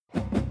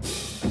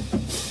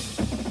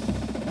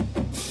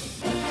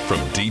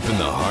From deep in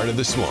the heart of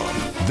the swamp,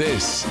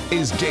 this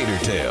is Gator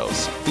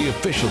Tales, the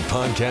official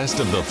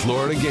podcast of the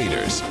Florida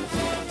Gators.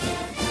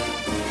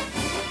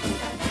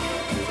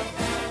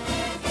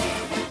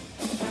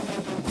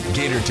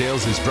 Gator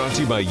Tales is brought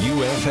to you by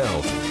UF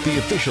Health, the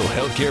official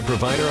healthcare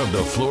provider of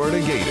the Florida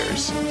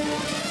Gators.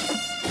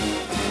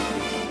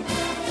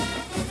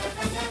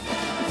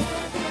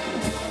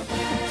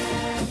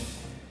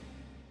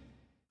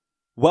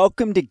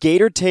 Welcome to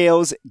Gator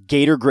Tales,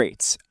 Gator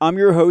Greats. I'm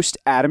your host,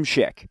 Adam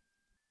Schick.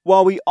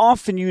 While we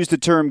often use the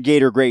term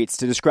Gator Greats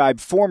to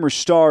describe former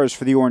stars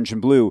for the Orange and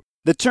Blue,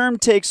 the term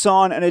takes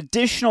on an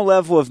additional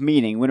level of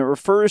meaning when it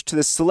refers to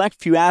the select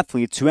few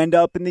athletes who end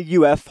up in the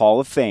UF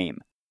Hall of Fame.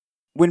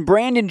 When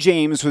Brandon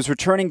James was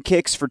returning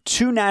kicks for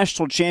 2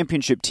 national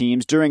championship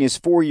teams during his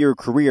 4-year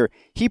career,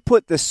 he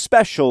put the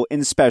special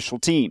in special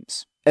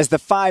teams, as the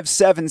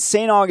 5'7"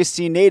 St.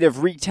 Augustine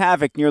native wreaked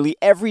havoc nearly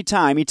every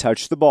time he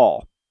touched the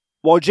ball.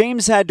 While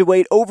James had to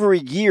wait over a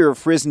year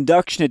for his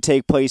induction to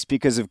take place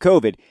because of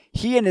COVID,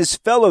 he and his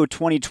fellow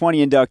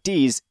 2020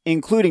 inductees,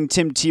 including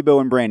Tim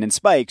Tebow and Brandon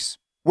Spikes,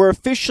 were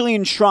officially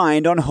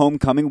enshrined on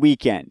homecoming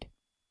weekend.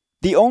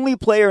 The only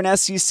player in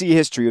SEC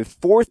history with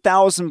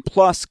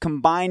 4,000-plus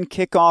combined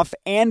kickoff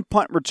and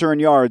punt return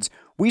yards,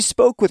 we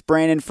spoke with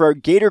Brandon for our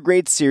Gator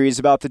Greats series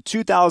about the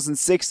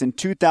 2006 and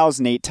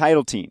 2008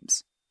 title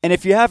teams. And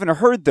if you haven't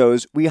heard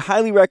those, we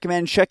highly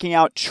recommend checking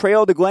out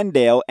Trail to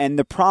Glendale and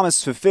The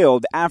Promise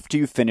Fulfilled after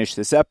you finish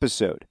this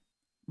episode.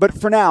 But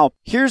for now,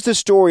 here's the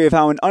story of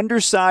how an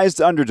undersized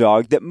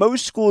underdog that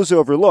most schools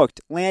overlooked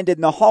landed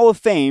in the Hall of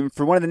Fame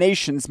for one of the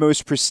nation's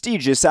most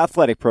prestigious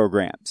athletic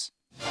programs.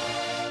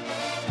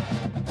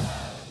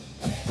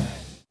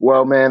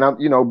 Well, man, I'm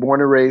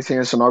born and raised here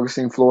in St.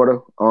 Augustine,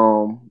 Florida.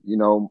 My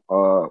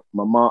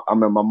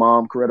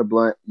mom, Coretta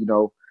Blunt,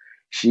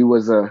 she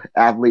was a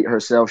athlete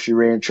herself. She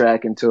ran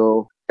track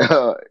until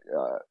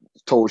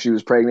told she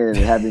was pregnant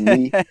and having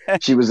me.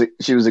 She was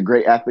a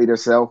great athlete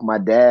herself. My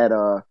dad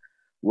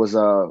was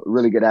a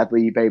really good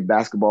athlete. He played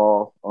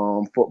basketball,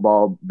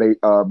 football,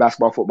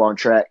 and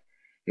track.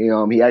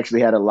 He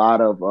actually had a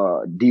lot of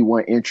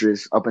D1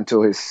 interests up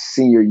until his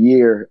senior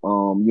year.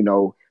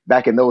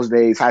 Back in those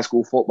days, high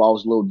school football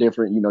was a little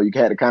different. You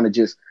had to kind of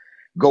just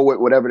go with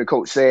whatever the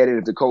coach said. And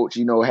if the coach,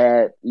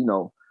 had,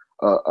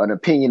 an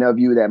opinion of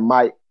you that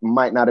might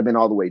not have been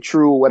all the way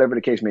true, whatever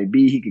the case may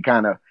be, he could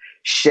kind of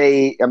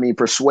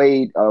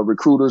persuade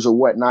recruiters or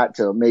whatnot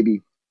to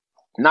maybe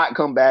not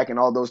come back and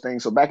all those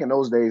things. So back in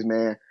those days,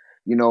 man,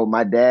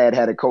 my dad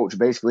had a coach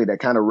basically that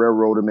kind of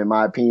railroaded him, in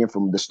my opinion,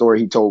 from the story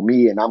he told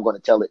me, and I'm going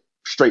to tell it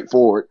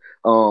straightforward,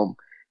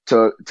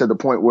 to the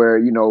point where,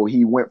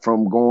 he went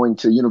from going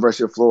to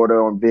University of Florida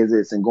on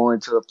visits and going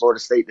to Florida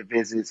State to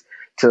visits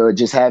to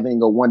just having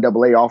two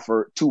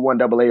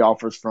 1AA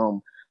offers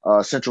from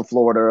Central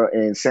Florida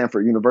and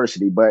Sanford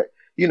University. But,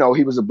 he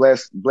was a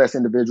blessed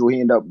individual.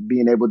 He ended up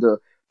being able to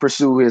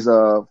pursue his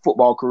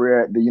football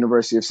career at the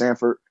University of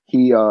Sanford.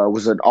 He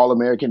was an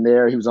All-American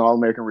there. He was an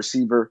All-American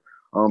receiver.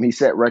 He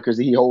set records.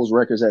 He holds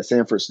records at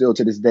Sanford still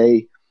to this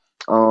day.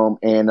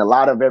 And a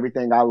lot of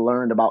everything I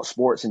learned about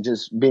sports and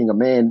just being a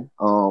man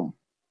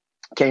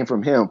came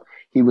from him.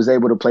 He was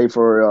able to play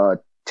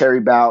for Terry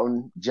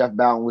Boughton. Jeff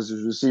Boughton was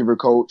his receiver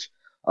coach.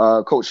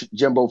 Coach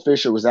Jimbo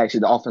Fisher was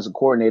actually the offensive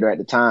coordinator at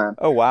the time.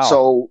 Oh, wow.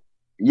 So,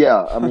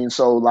 yeah,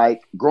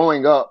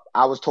 growing up,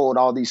 I was told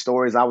all these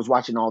stories. I was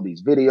watching all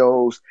these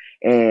videos,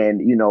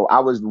 and, I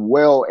was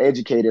well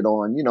educated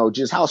on,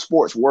 just how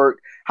sports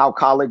worked, how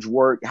college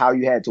worked, how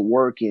you had to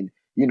work and,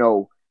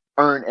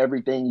 earn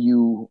everything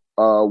you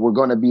were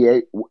going to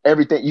be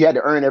everything. You had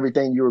to earn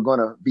everything you were going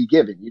to be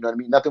given. You know what I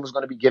mean? Nothing was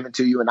going to be given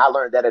to you. And I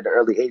learned that at an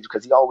early age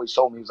because he always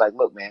told me, he was like,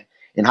 look, man,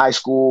 in high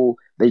school,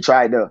 they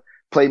tried to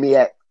play me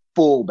at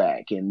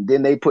fullback, and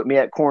then they put me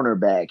at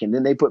cornerback, and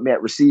then they put me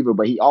at receiver,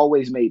 but he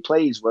always made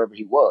plays wherever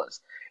he was.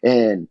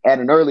 And at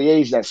an early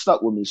age, that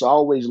stuck with me. So I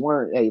always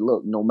learned, hey,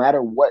 look, no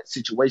matter what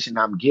situation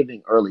I'm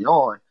giving early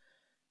on,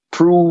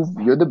 prove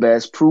you're the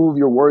best, prove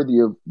you're worthy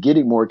of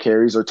getting more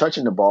carries or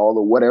touching the ball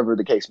or whatever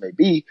the case may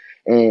be.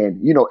 And,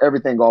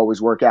 everything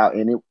always work out.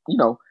 And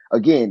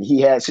again,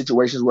 he had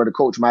situations where the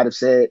coach might have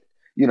said,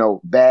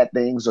 bad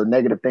things or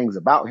negative things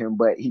about him,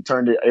 but he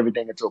turned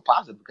everything into a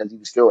positive because he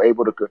was still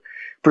able to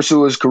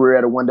pursue his career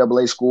at a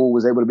 1AA school,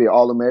 was able to be an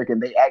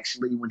All-American. They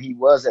actually, when he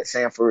was at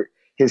Sanford,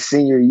 his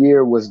senior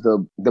year was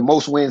the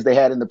most wins they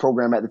had in the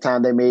program at the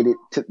time. They made it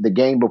to the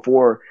game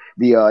before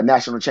the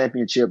national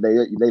championship.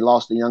 They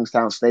lost to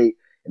Youngstown State,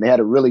 and they had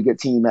a really good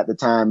team at the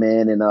time,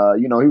 man. And,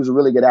 he was a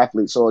really good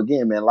athlete. So,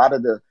 again, man, a lot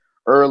of the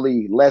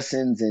early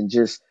lessons and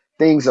just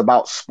things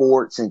about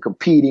sports and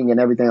competing and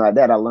everything like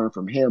that I learned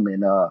from him.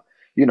 And,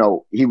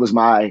 he was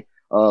my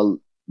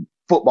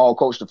football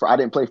coach. I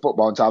didn't play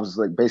football until I was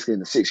basically in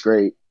the 6th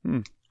grade.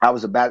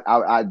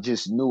 I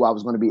just knew I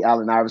was going to be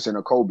Allen Iverson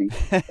or Kobe.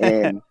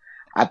 And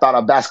I thought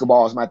of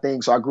basketball as my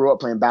thing. So I grew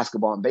up playing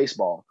basketball and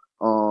baseball.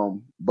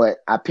 But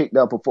I picked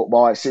up a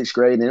football at 6th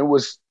grade, and it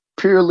was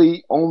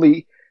purely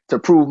only to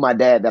prove my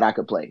dad that I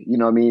could play. You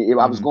know what I mean? If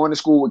I was going to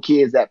school with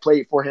kids that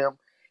played for him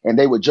and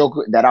they would joke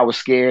that I was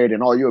scared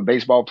and, oh, you're a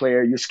baseball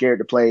player, you're scared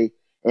to play.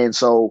 And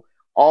so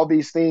all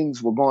these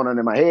things were going on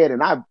in my head.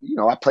 And I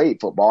played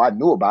football. I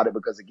knew about it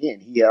because, again,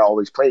 he had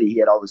always played. He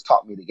had always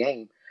taught me the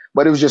game.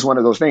 But it was just one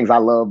of those things. I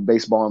love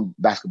baseball and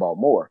basketball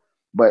more.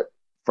 But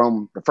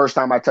from the first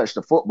time I touched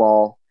the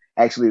football,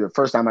 actually the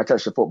first time I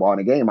touched the football in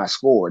a game, I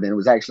scored. And it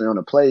was actually on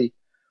a play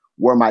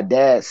where my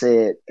dad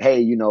said,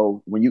 hey,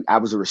 I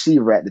was a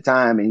receiver at the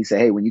time, and he said,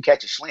 hey, when you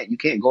catch a slant, you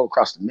can't go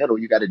across the middle.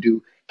 You got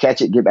to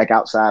catch it, get back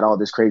outside, all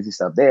this crazy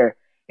stuff there.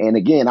 And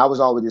again, I was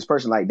always this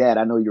person like, Dad,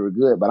 I know you were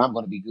good, but I'm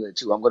going to be good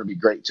too. I'm going to be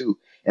great too.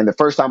 And the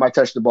first time I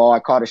touched the ball, I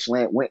caught a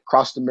slant, went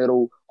across the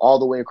middle, all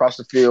the way across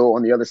the field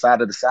on the other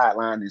side of the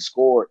sideline and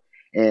scored.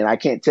 And I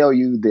can't tell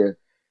you the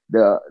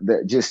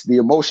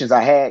emotions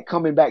I had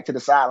coming back to the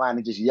sideline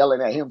and just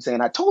yelling at him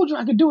saying, I told you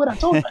I could do it. I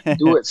told you I could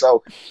do it.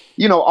 So,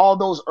 all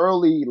those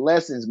early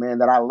lessons, man,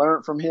 that I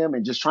learned from him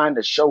and just trying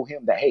to show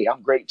him that, hey,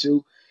 I'm great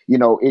too.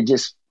 It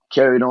just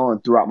carried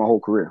on throughout my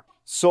whole career.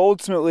 So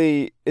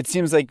ultimately, it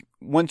seems like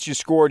once you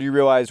scored, you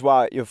realize,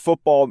 wow,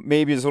 football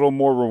maybe is a little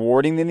more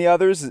rewarding than the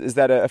others. Is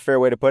that a fair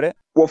way to put it?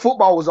 Well,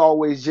 football was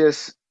always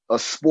just a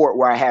sport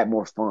where I had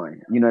more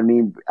fun. You know what I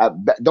mean?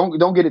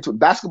 Don't get into it.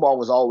 Basketball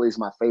was always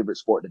my favorite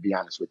sport, to be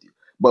honest with you.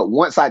 But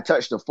once I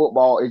touched the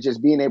football, it's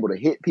just being able to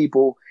hit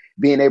people,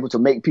 being able to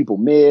make people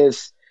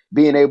miss,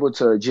 being able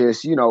to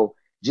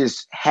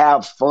just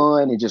have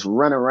fun and just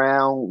run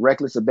around,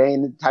 reckless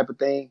abandon type of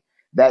thing.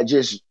 That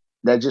just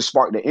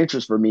sparked the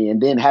interest for me.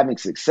 And then having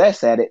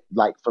success at it,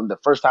 like from the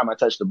first time I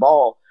touched the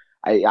ball,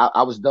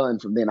 I was done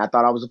from then. I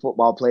thought I was a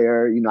football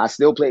player. I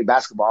still played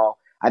basketball.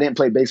 I didn't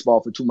play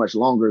baseball for too much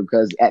longer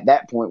because at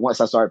that point,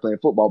 once I started playing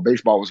football,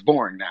 baseball was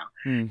boring now.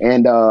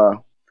 And,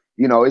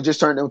 it just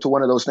turned into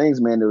one of those things,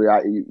 man.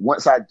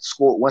 Once I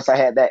scored, once I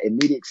had that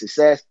immediate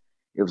success,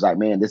 it was like,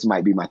 man, this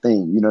might be my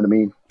thing. You know what I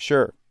mean?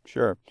 Sure.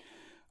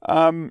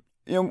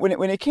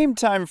 When it came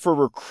time for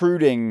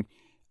recruiting,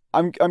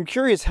 I'm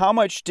curious, how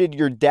much did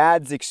your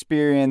dad's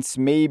experience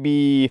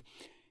maybe,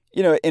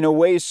 in a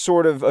way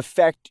sort of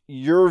affect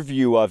your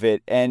view of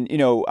it? And,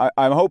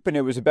 I'm hoping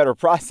it was a better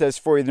process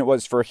for you than it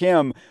was for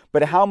him,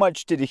 but how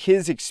much did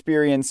his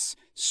experience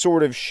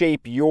sort of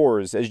shape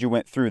yours as you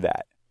went through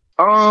that?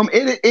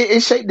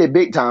 It shaped it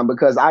big time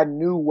because I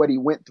knew what he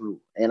went through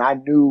and I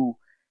knew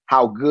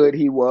how good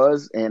he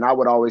was. And I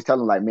would always tell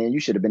him, like, man, you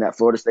should have been at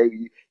Florida State.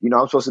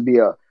 I'm supposed to be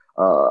a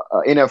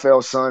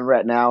NFL son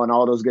right now and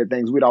all those good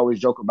things. We'd always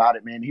joke about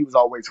it, man. He was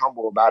always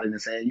humble about it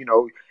and saying,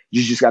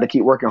 you just got to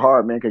keep working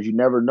hard, man, because you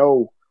never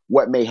know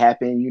what may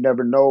happen. You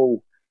never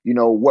know,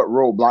 what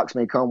roadblocks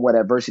may come, what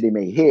adversity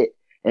may hit.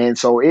 And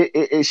so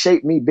it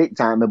shaped me big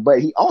time.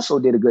 But he also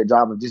did a good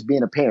job of just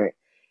being a parent.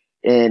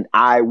 And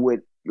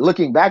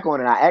looking back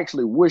on it, I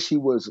actually wish he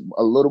was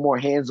a little more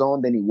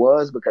hands-on than he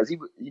was because he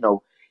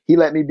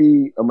let me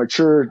be a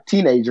mature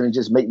teenager and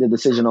just make the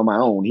decision on my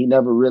own. He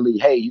never really,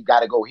 hey, you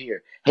got to go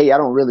here. Hey, I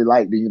don't really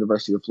like the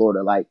University of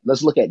Florida. Like,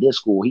 let's look at this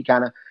school. He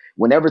kind of,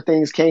 whenever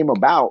things came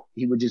about,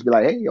 he would just be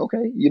like, hey,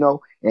 okay,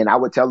 and I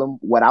would tell him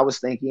what I was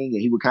thinking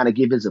and he would kind of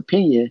give his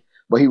opinion,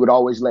 but he would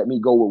always let me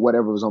go with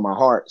whatever was on my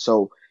heart.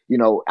 So,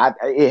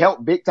 it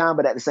helped big time,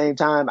 but at the same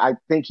time, I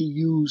think he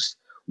used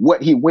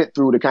what he went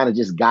through to kind of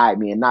just guide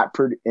me and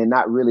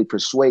not really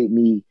persuade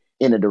me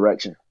in a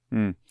direction.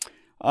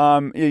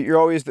 You're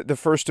always the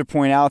first to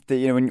point out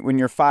that, when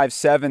you're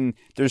 5'7",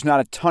 there's not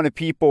a ton of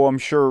people, I'm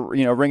sure,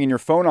 ringing your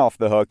phone off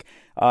the hook.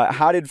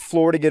 How did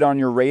Florida get on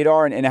your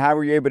radar and how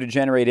were you able to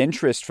generate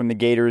interest from the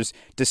Gators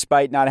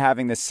despite not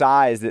having the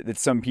size that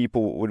some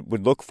people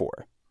would look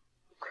for?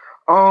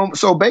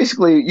 So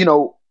basically,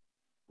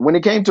 when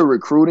it came to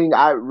recruiting,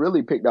 I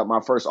really picked up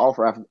my first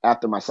offer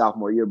after my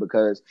sophomore year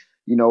because,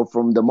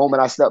 from the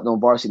moment I stepped on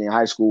varsity in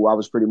high school, I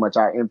was pretty much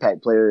our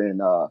impact player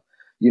and,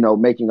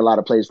 making a lot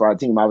of plays for our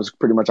team. I was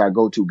pretty much our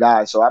go-to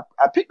guy. So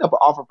I picked up an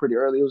offer pretty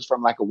early. It was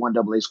from like a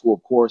 1AA school,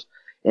 of course.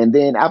 And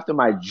then after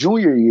my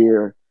junior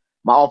year,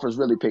 my offers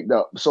really picked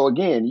up. So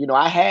again,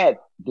 I had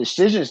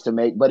decisions to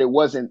make, but it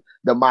wasn't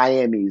the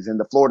Miamis and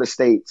the Florida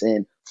States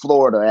and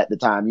Florida at the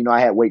time. I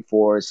had Wake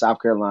Forest, South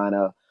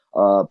Carolina,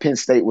 Penn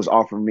State was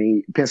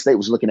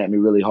looking at me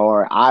really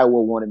hard.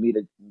 Iowa wanted me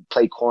to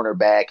play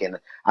cornerback, and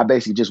I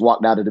basically just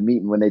walked out of the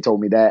meeting when they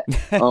told me that.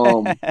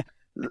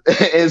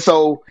 And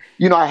so,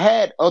 I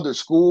had other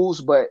schools,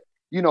 but,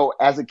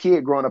 as a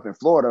kid growing up in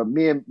Florida,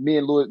 me and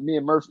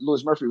Louis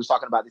Murphy was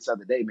talking about this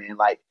other day, man.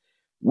 Like,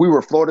 we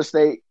were Florida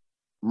State,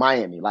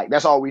 Miami. Like,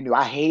 that's all we knew.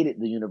 I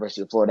hated the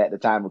University of Florida at the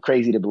time.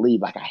 Crazy to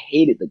believe. Like, I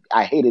hated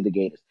the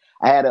Gators.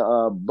 I had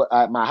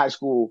my high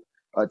school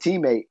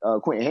teammate,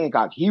 Quentin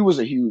Hancock. He was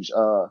a huge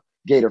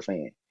Gator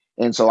fan.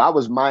 And so I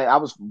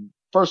was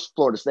first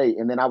Florida State,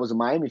 and then I was a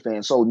Miami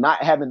fan. So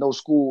not having those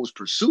schools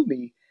pursue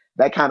me,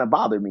 that kind of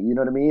bothered me, you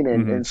know what I mean?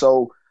 And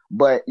so,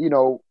 but,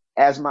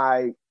 as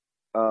my,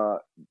 the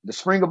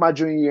spring of my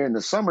junior year and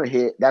the summer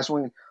hit, that's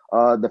when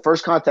the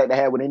first contact I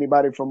had with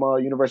anybody from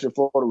University of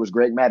Florida was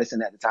Greg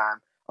Madison at the time,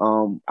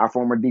 our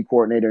former D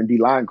coordinator and D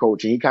line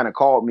coach. And he kind of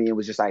called me and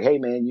was just like, hey,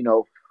 man,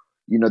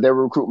 they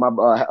were recruiting my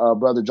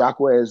brother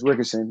Jacquez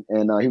Rickerson,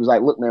 and he was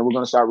like, "Look, man, we're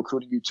going to start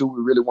recruiting you too.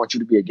 We really want you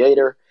to be a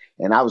Gator."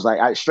 And I was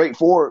like,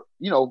 straightforward,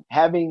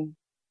 having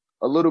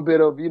a little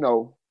bit of,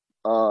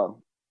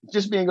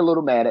 just being a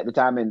little mad at the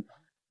time, and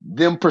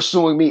them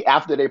pursuing me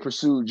after they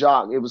pursued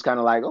Jock, it was kind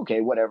of like,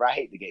 okay, whatever. I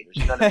hate the Gators.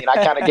 You know what I mean?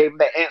 I kind of gave him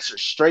that answer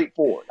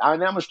straightforward.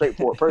 I'm a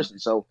straightforward person,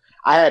 so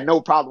I had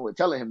no problem with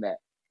telling him that.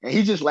 And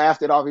he just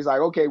laughed it off. He's like,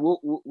 okay,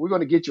 we're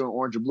going to get you in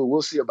orange or blue.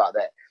 We'll see about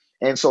that.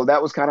 And so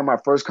that was kind of my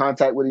first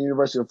contact with the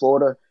University of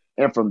Florida.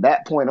 And from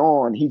that point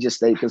on, he just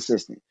stayed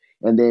consistent.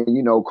 And then,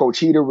 Coach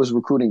Heater was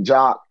recruiting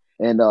Jock,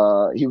 and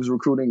he was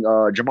recruiting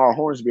Jamar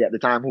Hornsby at the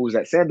time, who was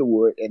at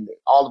Sandalwood. And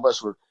all of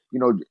us were,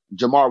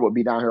 Jamar would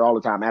be down here all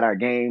the time at our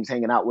games,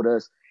 hanging out with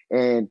us.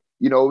 And,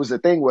 it was a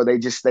thing where they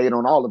just stayed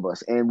on all of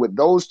us. And with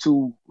those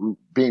two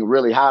being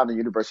really high on the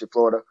University of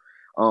Florida,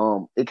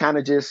 it kind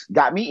of just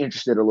got me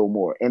interested a little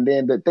more. And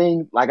then the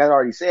thing, like I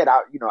already said,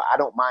 I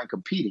don't mind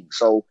competing.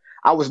 So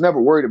I was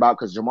never worried about,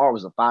 because Jamar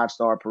was a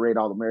 5-star parade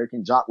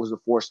All-American. Jock was a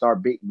 4-star,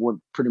 big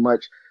one, pretty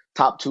much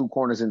top 2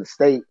 corners in the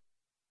state.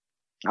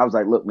 I was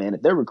like, look, man,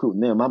 if they're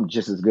recruiting them, I'm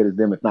just as good as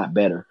them, if not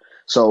better.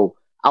 So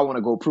I want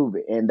to go prove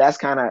it. And that's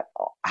kind of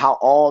how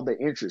all the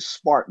interest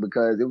sparked,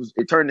 because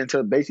it turned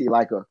into basically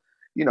like a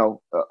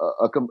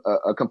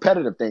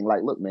competitive thing.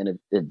 Like, look, man,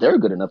 if they're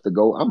good enough to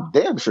go, I'm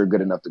damn sure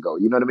good enough to go.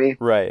 You know what I mean?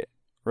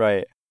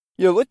 Right.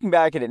 Looking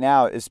back at it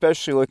now,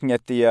 especially looking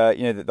at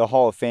the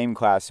Hall of Fame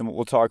class, and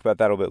we'll talk about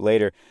that a little bit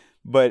later,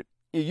 but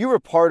you were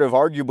part of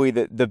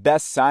arguably the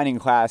best signing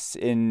class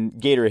in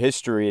Gator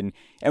history. And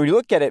when you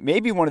look at it,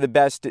 maybe one of the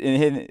best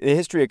in the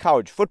history of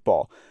college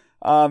football.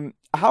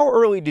 How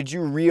early did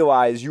you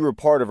realize you were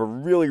part of a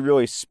really,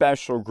 really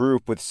special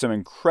group with some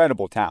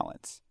incredible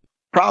talents?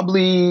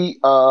 Probably,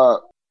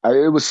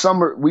 it was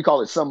summer. We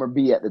call it Summer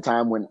B at the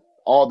time, when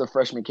all the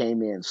freshmen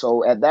came in.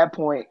 So at that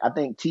point, I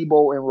think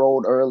Tebow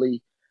enrolled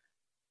early,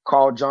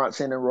 Carl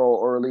Johnson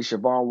enrolled early,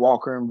 Siobhan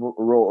Walker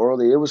enrolled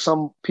early. It was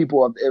some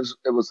people. It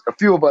was a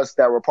few of us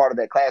that were part of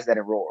that class that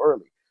enrolled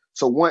early.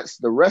 So once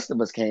the rest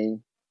of us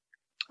came,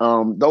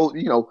 those,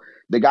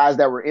 the guys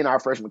that were in our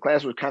freshman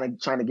class were kind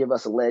of trying to give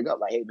us a leg up.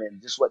 Like, hey, man,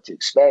 this is what to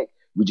expect.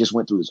 We just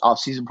went through this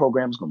off-season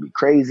program. It's going to be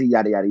crazy,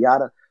 yada, yada,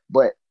 yada.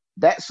 But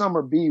that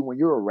Summer B, when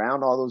you're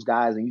around all those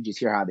guys and you just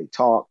hear how they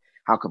talk,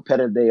 how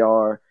competitive they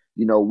are,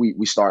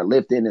 we start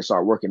lifting and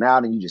start working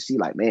out, and you just see,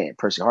 like, man,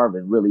 Percy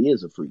Harvin really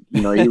is a freak.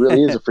 He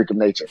really is a freak of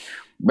nature.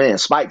 Man,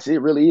 Spikes,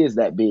 it really is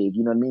that big.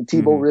 You know what I mean?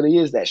 Tebow really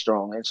is that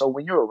strong. And so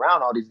when you're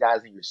around all these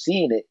guys and you're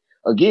seeing it,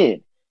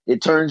 again,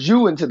 it turns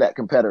you into that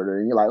competitor.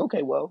 And you're like,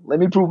 okay, well, let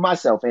me prove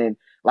myself. And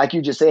like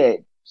you just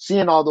said,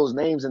 seeing all those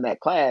names in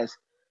that class,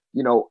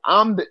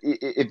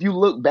 if you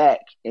look back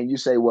and you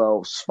say,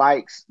 well,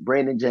 Spikes,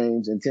 Brandon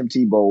James, and Tim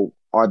Tebow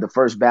are the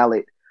first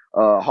ballot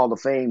Hall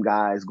of Fame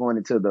guys going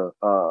into the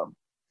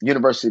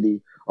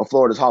University of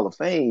Florida's Hall of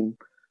Fame,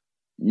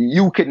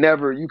 you could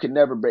never,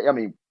 I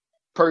mean,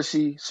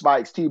 Percy,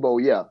 Spikes,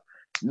 Tebow, yeah,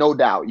 no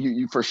doubt.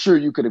 You for sure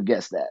you could have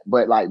guessed that.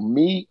 But like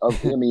me,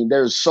 I mean,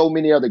 there's so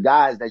many other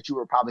guys that you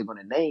were probably going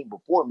to name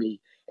before me.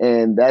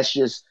 And that's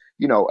just,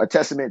 a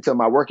testament to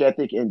my work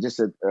ethic, and just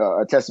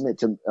a testament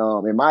to,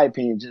 in my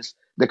opinion, just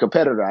the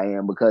competitor I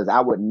am, because I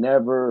would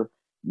never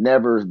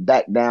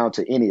back down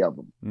to any of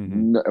them,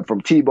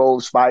 from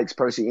Tebow, Spikes,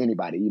 Percy,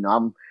 anybody.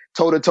 I'm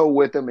toe to toe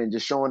with them and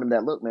just showing them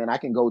that, look, man, I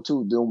can go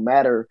too. Don't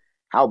matter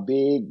how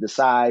big the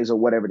size or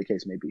whatever the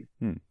case may be.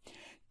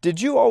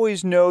 Did you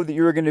always know that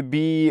you were going to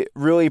be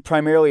really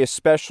primarily a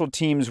special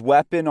teams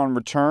weapon on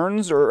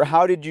returns, or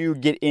how did you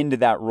get into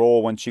that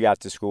role once you got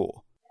to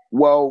school?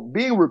 Well,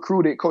 being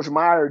recruited, Coach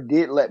Meyer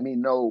did let me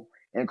know,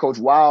 and Coach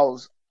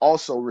Wiles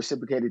also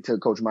reciprocated to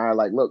Coach Meyer,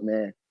 like, look,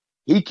 man,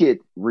 he could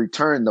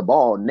return the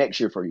ball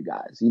next year for you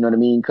guys. You know what I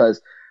mean? Because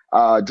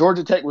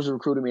Georgia Tech was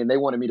recruiting me, and they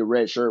wanted me to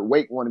redshirt.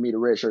 Wake wanted me to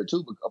redshirt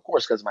too, but of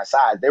course, because of my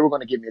size. They were going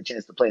to give me a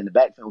chance to play in the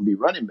backfield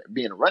and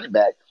being a running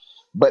back,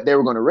 but they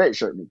were going to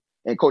redshirt me.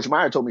 And Coach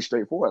Meyer told me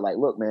straightforward, like,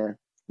 look, man,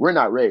 we're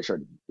not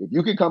redshirting. If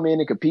you can come in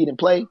and compete and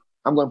play,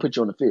 I'm going to put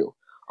you on the field.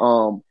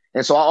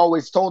 And so I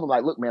always told him,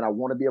 like, look, man, I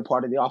want to be a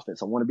part of the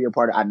offense. I want to be a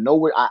part of,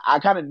 I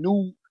kind of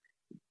knew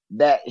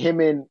that him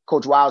and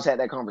Coach Wiles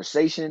had that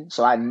conversation.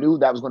 So I knew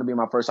that was going to be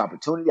my first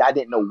opportunity. I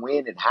didn't know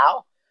when and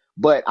how,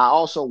 but I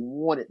also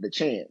wanted the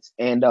chance.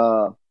 And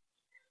so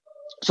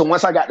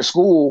once I got to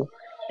school,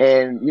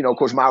 and,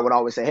 Coach Meyer would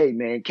always say, hey,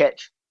 man,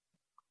 catch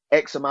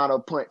X amount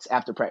of punts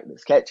after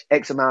practice, catch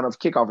X amount of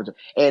kickoff return.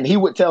 And he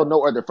would tell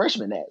no other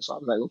freshman that. So I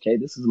was like, okay,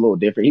 this is a little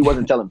different. He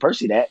wasn't telling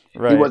Percy that.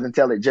 Right. He wasn't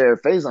telling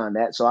Jared Faison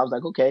that. So I was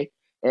like, okay.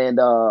 And,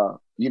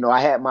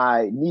 I had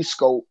my knee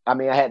scope. I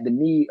had a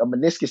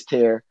meniscus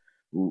tear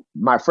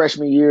my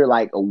freshman year,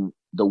 like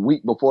the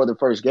week before the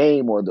first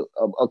game, or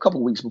a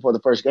couple weeks before the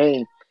first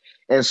game.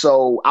 And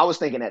so I was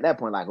thinking at that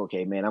point, like,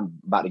 okay, man, I'm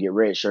about to get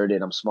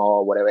redshirted. I'm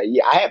small, whatever.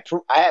 Yeah,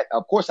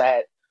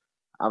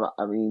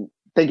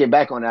 thinking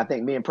back on it, I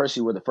think me and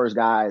Percy were the first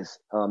guys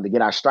to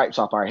get our stripes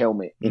off our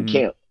helmet in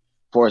camp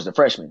for as the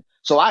freshman.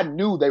 So I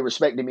knew they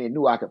respected me and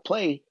knew I could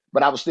play,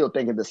 but I was still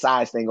thinking the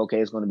size thing,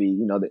 okay, it's going to be,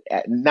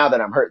 now that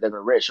I'm hurt, they're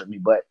going to redshirt me.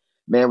 But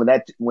man,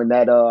 when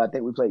that I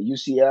think we played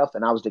UCF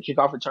and I was the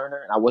kickoff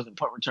returner and I wasn't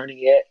punt returning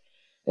yet.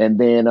 And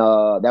then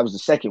that was the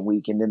second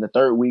week. And then the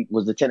third week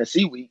was the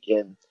Tennessee week.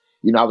 And,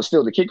 I was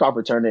still the kickoff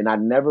returner. And I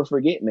never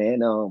forget,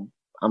 man,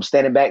 I'm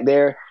standing back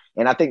there.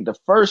 And I think the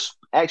first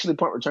actually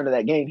punt return of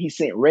that game, he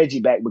sent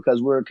Reggie back because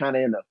we were kind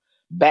of in a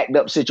backed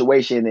up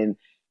situation. And,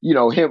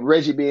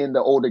 Reggie being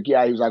the older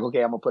guy, he was like,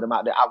 okay, I'm going to put him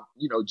out there.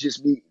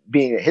 Just me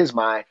being in his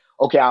mind,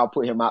 okay, I'll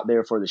put him out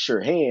there for the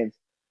sure hands.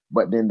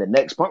 But then the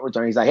next punt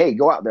return, he's like, hey,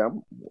 go out there.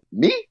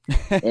 Me?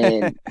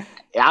 And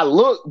I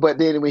looked, but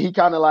then when he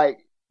kind of like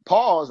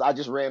paused, I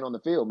just ran on the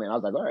field, man. I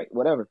was like, all right,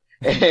 whatever.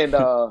 And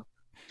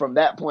from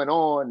that point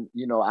on,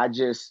 I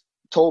just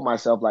told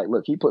myself, like,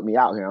 look, he put me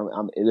out here.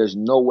 There's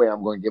no way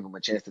I'm going to give him a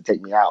chance to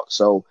take me out.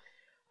 So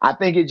I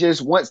think it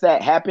just, once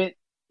that happened,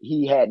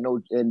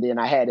 and then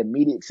I had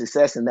immediate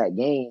success in that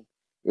game.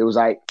 It was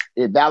like,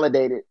 it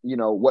validated,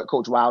 what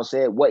Coach Wiles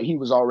said, what he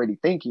was already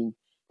thinking.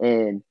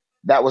 And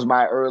that was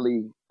my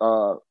early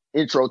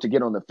intro to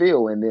get on the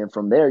field. And then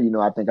from there,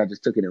 I think I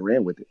just took it and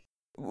ran with it.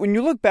 When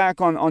you look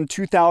back on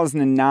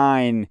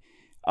 2009,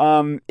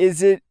 can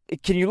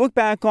you look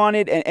back on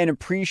it and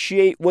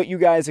appreciate what you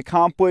guys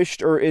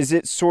accomplished, or is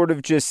it sort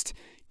of just,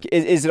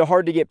 is it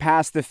hard to get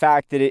past the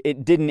fact that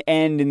it didn't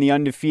end in the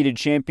undefeated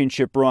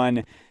championship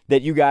run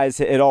that you guys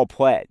had all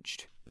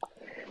pledged?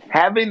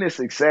 Having the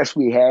success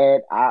we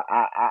had,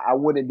 I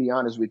wouldn't be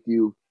honest with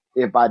you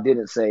if I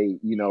didn't say,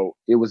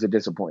 it was a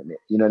disappointment.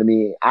 You know what I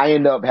mean? I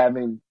ended up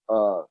having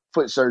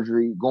foot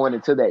surgery going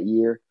into that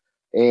year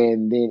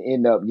and then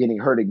end up getting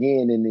hurt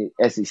again in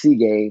the SEC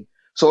game.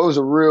 So it was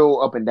a real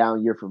up and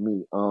down year for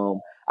me.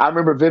 I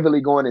remember vividly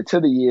going into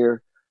the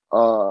year,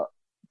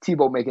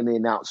 Tebow making the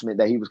announcement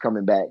that he was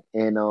coming back.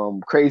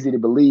 And crazy to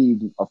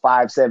believe, a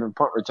 5'7"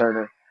 punt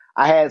returner.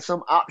 I had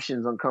some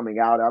options on coming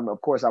out. Of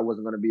course, I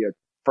wasn't going to be a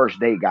first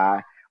day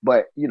guy.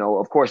 But,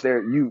 of course,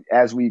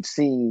 as we've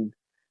seen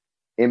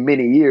in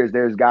many years,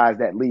 there's guys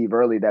that leave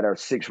early that are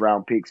 6th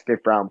round picks,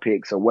 5th round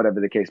picks, or whatever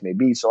the case may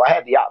be. So I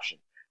had the option.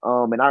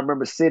 And I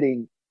remember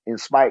sitting in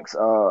Spike's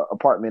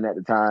apartment at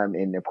the time.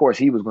 And, of course,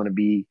 he was going to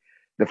be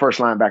the first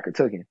linebacker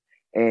taken.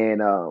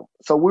 And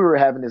so we were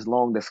having this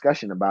long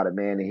discussion about it,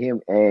 man,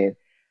 and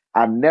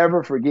I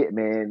never forget,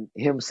 man,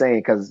 him saying,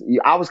 because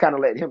I was kind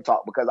of letting him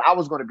talk because I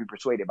was going to be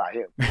persuaded by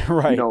him.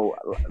 Right.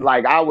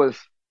 Like it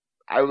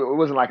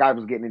wasn't like I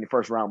was getting any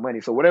first round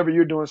money. So whatever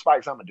you're doing,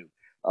 Spikes, I'm going to do.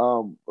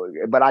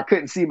 But I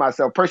couldn't see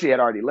myself. Percy had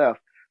already left.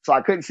 So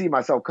I couldn't see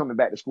myself coming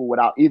back to school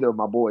without either of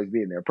my boys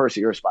being there,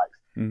 Percy or Spikes.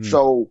 Mm-hmm.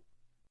 So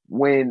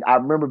when I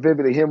remember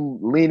vividly him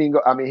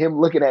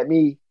looking at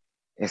me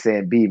and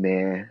saying, B,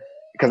 man,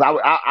 because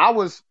I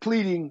was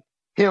pleading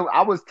him.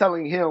 I was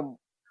telling him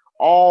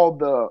all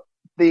the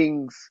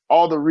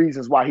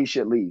reasons why he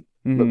should leave.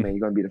 Mm-hmm. Look, man,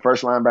 you're going to be the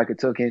first linebacker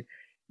taken.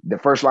 The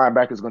first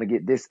linebacker is going to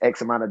get this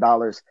X amount of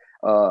dollars.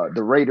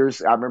 The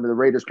Raiders, I remember the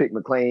Raiders picked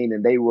McLean,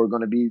 and they were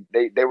going to be,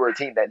 they were a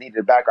team that needed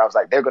a backer. I was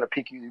like, they're going to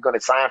pick you. You're going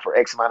to sign for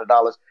X amount of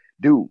dollars.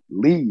 Dude,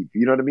 leave.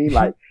 You know what I mean?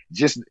 Like,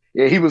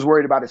 he was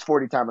worried about his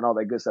 40 time and all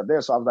that good stuff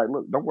there. So I was like,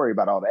 look, don't worry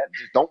about all that.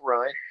 Just don't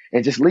run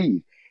and just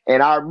leave.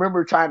 And I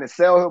remember trying to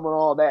sell him and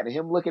all that, and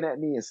him looking at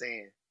me and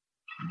saying,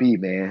 B,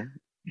 man,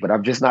 but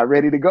I'm just not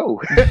ready to go.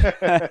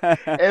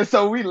 And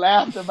so we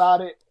laughed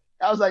about it.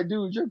 I was like,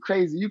 dude, you're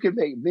crazy. You can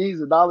make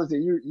millions of dollars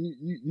and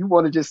you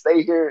want to just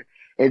stay here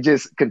and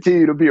just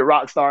continue to be a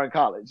rock star in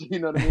college. You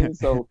know what I mean?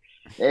 So,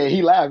 and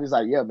he laughed. He's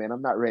like, yeah, man,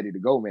 I'm not ready to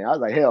go, man. I was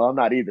like, hell, I'm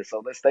not either.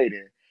 So let's stay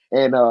there.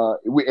 And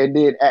and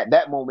then at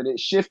that moment,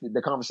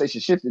 the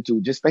conversation shifted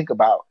to just think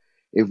about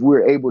if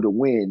we're able to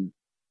win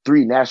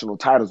 3 national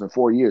titles in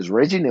 4 years.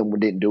 Reggie and them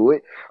didn't do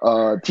it.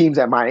 Teams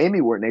at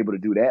Miami weren't able to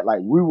do that. Like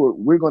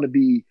we're going to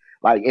be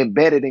like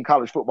embedded in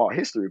college football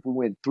history if we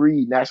win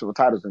 3 national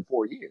titles in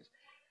 4 years.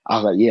 I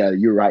was like, yeah,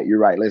 you're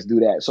right. Let's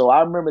do that. So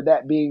I remember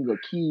that being a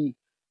key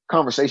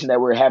conversation that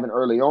we were having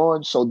early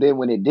on. So then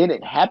when it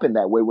didn't happen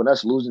that way, when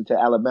us losing to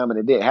Alabama, and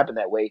it didn't happen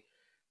that way,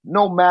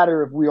 no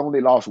matter if we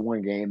only lost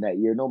 1 game that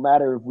year, no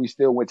matter if we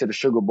still went to the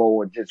Sugar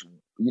Bowl and just,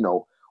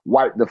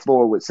 wiped the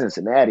floor with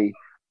Cincinnati,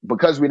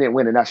 because we didn't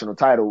win a national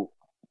title,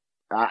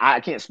 I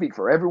can't speak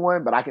for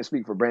everyone, but I can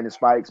speak for Brandon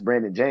Spikes,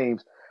 Brandon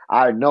James.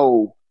 I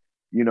know,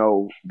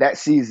 that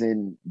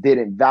season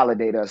didn't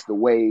validate us the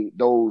way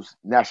those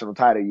national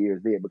title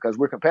years did, because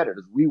we're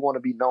competitors. We want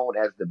to be known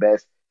as the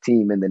best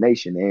team in the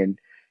nation. And,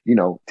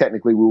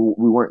 technically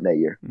we weren't that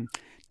year.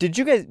 Did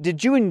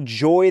you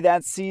enjoy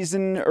that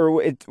season, or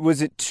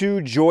was it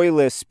too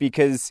joyless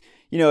because,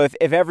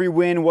 if every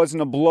win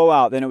wasn't a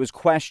blowout, then it was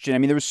questioned? I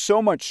mean, there was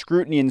so much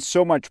scrutiny and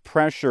so much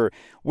pressure.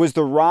 Was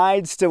the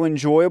ride still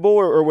enjoyable,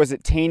 or was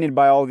it tainted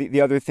by all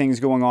the other things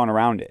going on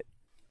around it?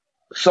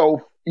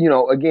 So,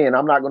 again,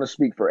 I'm not going to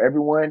speak for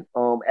everyone.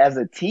 As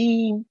a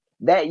team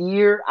that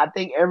year, I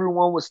think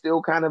everyone was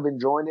still kind of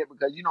enjoying it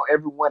because,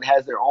 everyone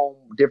has their own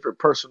different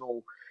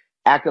personal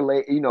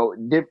accolade,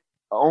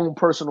 own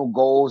personal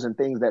goals and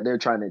things that they're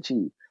trying to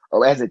achieve.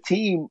 As a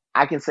team,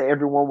 I can say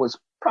everyone was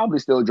probably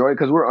still enjoying it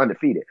because we're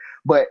undefeated.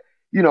 But,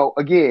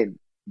 again,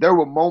 there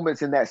were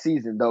moments in that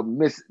season, the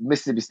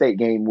Mississippi State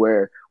game,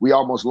 where we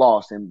almost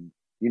lost and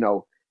you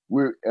know,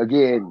 we're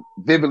again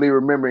vividly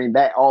remembering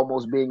that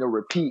almost being a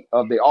repeat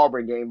of the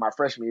Auburn game my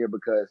freshman year,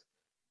 because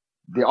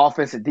the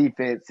offense and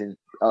defense and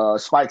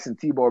Spikes and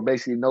Tebow are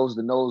basically nose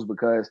to nose,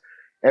 because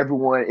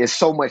everyone is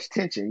so much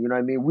tension. You know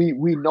what I mean?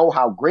 We know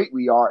how great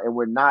we are, and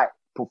we're not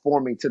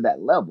performing to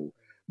that level.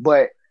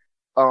 But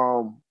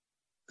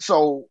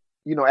so,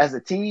 you know, as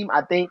a team,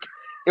 I think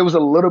it was a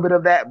little bit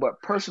of that.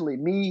 But personally,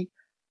 me,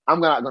 I'm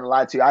not going to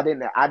lie to you.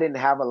 I didn't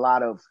have a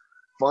lot of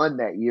fun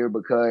that year,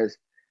 because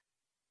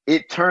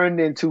it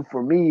turned into,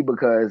 for me,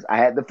 because I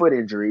had the foot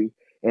injury.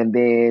 And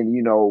then,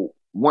 you know,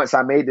 once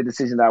I made the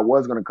decision that I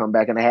was going to come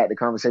back and I had the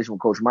conversation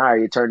with Coach Meyer,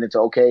 it turned into,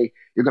 okay,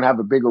 you're going to have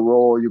a bigger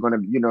role. You're going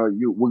to, you know,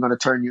 we're going to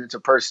turn you into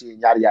Percy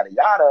and yada, yada,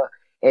 yada.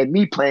 And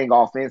me playing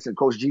offense, and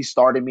Coach G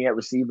started me at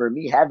receiver, and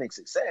me having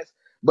success,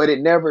 but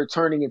it never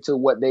turning into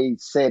what they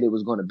said it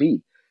was going to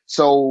be.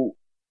 So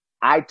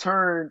I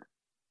turned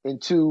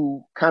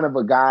into kind of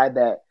a guy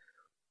that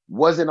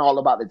wasn't all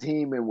about the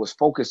team and was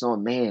focused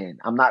on, man,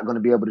 I'm not going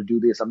to be able to do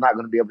this. I'm not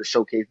going to be able to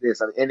showcase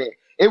this. And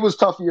it was a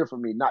tough year for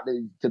me, not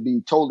to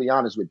be totally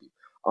honest with you.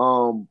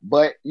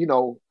 But, you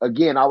know,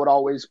 again, I would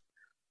always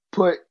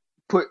put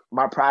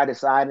my pride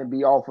aside and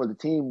be all for the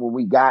team when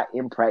we got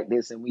in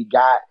practice and we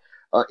got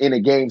in a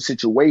game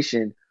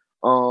situation.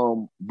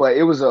 But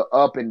it was a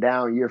up and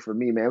down year for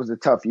me, man. It was a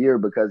tough year,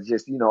 because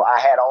just, you know, I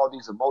had all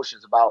these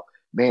emotions about,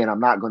 man, I'm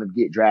not going to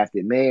get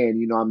drafted. Man,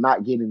 you know, I'm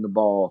not getting the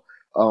ball.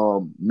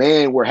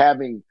 Man, we're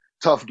having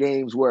tough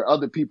games where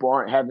other people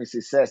aren't having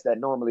success that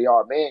normally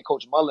are. Man,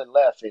 Coach Mullen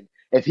left, and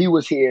if he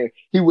was here,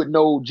 he would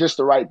know just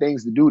the right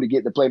things to do to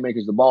get the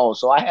playmakers the ball.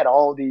 So I had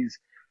all these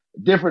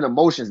different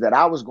emotions that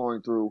I was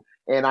going through,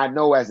 and I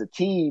know as a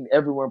team,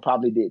 everyone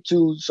probably did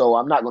too. So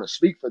I'm not going to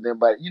speak for them,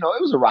 but, you know,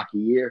 it was a rocky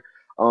year.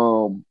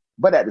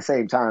 But at the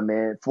same time,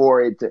 man,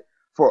 for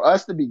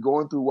us to be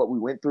going through what we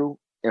went through,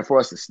 and for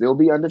us to still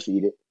be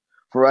undefeated,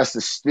 for us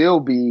to still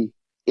be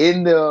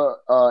in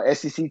the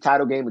SEC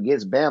title game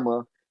against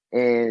Bama,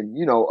 and,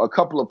 you know, a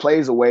couple of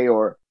plays away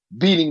or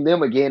beating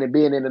them again and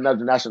being in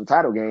another national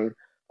title game,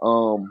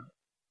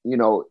 you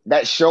know,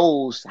 that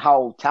shows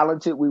how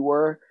talented we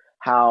were,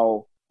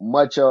 how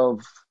much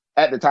of,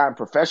 at the time,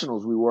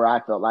 professionals we were,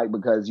 I felt like,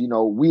 because, you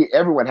know,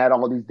 everyone had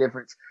all these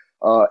different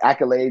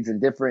accolades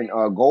and different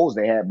goals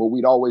they had, but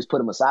we'd always put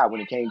them aside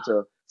when it came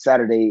to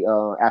Saturday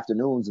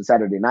afternoons and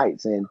Saturday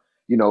nights. And,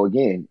 you know,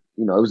 again,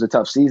 you know, it was a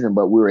tough season,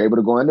 but we were able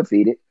to go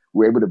undefeated.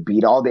 We were able to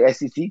beat all the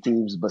SEC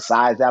teams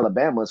besides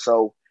Alabama.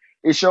 So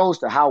it shows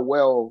to how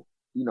well,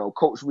 you know,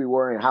 coached we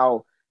were and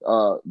how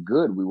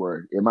good we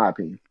were, in my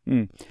opinion.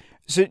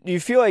 So do you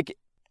feel like,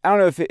 I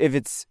don't know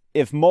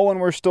if Mullen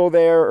were still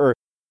there, or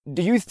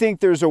do you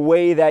think there's a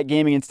way that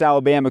game against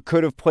Alabama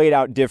could have played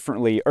out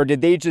differently, or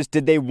did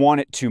they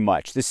want it too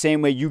much, the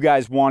same way you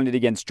guys wanted it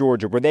against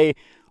Georgia? Were they,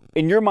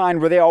 in your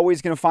mind, were they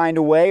always going to find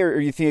a way, or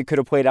do you think it could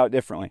have played out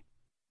differently?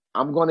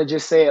 I'm going to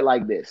just say it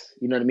like this.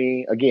 You know what I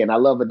mean? Again, I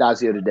love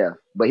Adazio to death,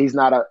 but he's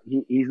not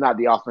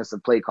the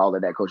offensive play caller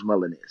that Coach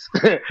Mullen is.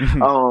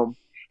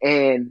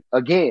 And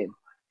again,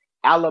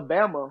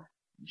 Alabama,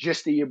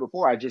 just the year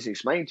before, I just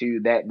explained to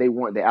you that they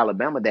weren't the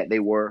Alabama that they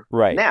were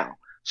right now.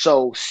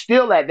 So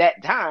still at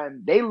that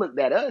time, they looked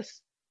at us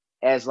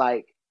as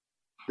like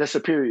the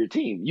superior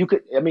team.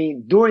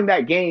 During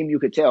that game, you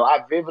could tell. I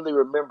vividly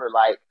remember,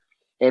 like,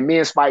 and me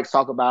and Spikes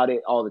talk about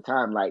it all the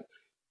time, like,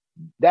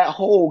 that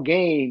whole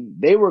game,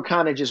 they were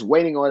kind of just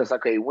waiting on us.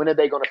 Okay, when are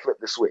they going to flip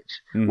the switch?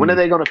 Mm-hmm. When are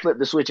they going to flip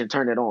the switch and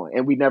turn it on?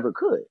 And we never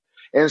could.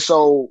 And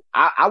so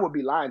I would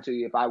be lying to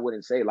you if I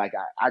wouldn't say, like,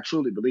 I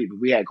truly believe if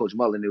we had Coach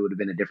Mullen, it would have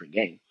been a different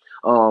game.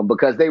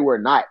 Because they were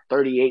not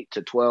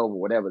 38-12 or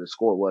whatever the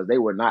score was. They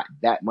were not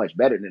that much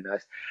better than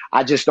us.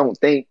 I just don't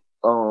think,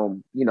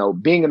 you know,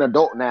 being an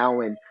adult now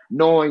and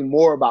knowing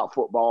more about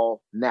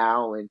football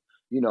now and,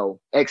 you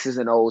know, X's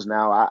and O's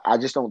now, I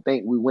just don't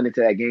think we went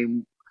into that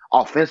game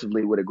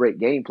offensively with a great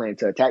game plan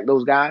to attack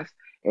those guys.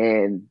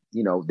 And,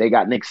 you know, they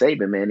got Nick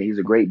Saban, man. He's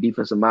a great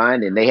defensive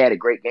mind, and they had a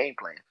great game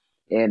plan.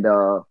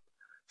 And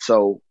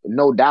so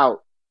no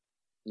doubt,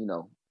 you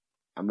know,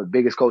 I'm the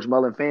biggest Coach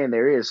Mullen fan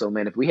there is. So,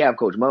 man, if we have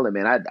Coach Mullen,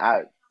 man,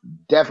 I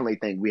definitely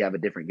think we have a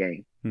different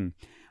game.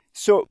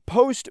 So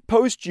post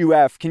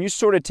UF, can you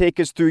sort of take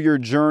us through your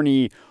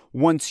journey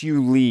once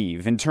you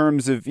leave in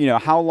terms of, you know,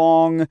 how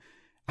long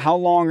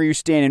are you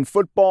staying in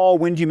football?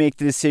 When do you make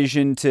the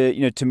decision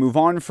to move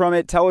on from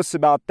it? Tell us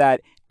about that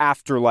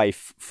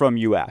afterlife from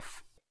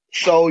UF.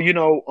 So, you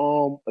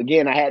know,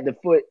 again, I had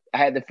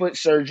the foot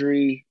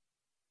surgery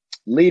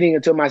leading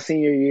into my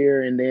senior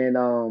year, and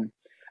then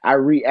I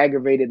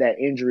re-aggravated that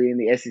injury in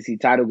the SEC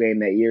title game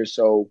that year.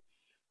 So,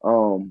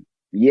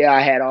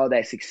 I had all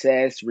that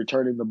success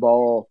returning the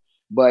ball,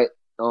 but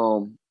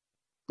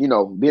you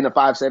know, being a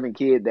 5'7"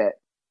 kid that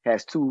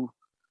has two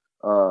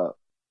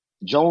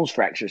Jones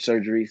fracture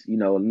surgeries, you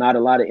know, not a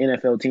lot of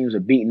NFL teams are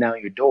beating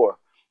down your door.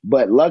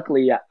 But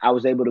luckily, I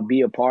was able to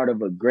be a part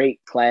of a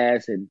great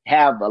class and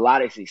have a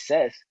lot of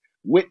success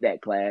with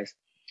that class.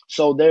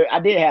 So I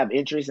did have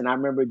interest, and I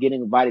remember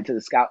getting invited to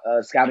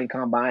the scouting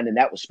combine, and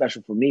that was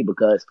special for me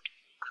because,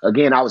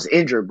 again, I was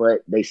injured, but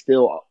they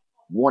still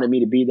wanted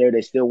me to be there.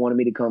 They still wanted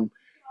me to come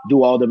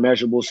do all the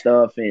measurable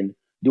stuff and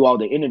do all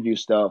the interview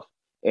stuff.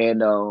 And,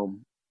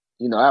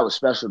 you know, that was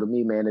special to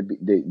me, man,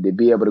 to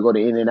be able to go to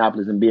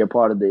Indianapolis and be a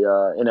part of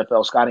the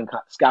NFL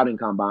scouting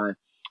combine.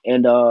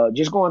 And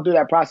just going through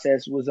that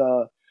process was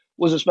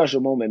a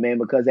special moment, man,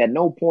 because at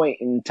no point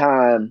in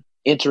time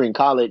entering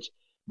college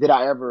did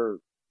I ever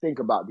think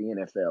about the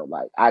NFL.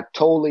 Like, I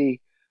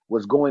totally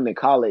was going to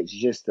college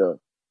just to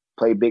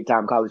play big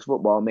time college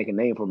football and make a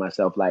name for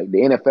myself. Like, the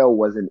NFL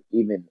wasn't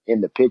even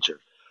in the picture.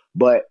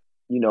 But,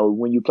 you know,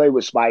 when you play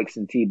with Spikes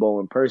and Tebow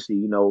and Percy,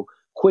 you know,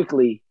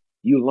 quickly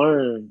you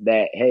learn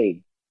that,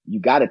 hey, you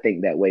got to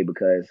think that way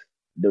because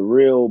the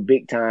real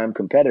big time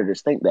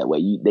competitors think that way.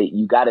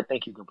 You got to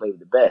think you can play with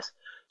the best.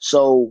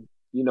 So,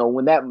 you know,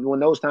 when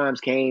those times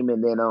came,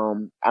 and then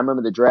I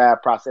remember the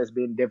draft process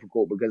being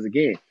difficult because,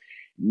 again,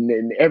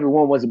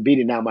 everyone wasn't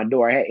beating down my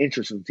door. I had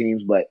interest in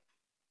teams, but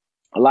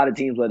a lot of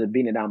teams were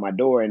beating down my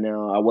door, and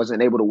I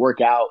wasn't able to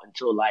work out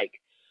until like,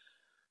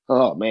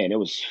 oh man, it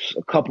was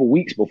a couple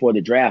weeks before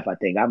the draft. I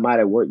think I might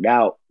have worked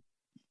out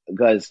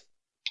because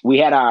we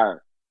had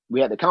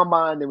the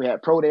combine, then we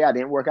had pro day. I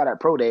didn't work out at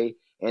pro day,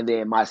 and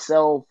then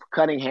myself,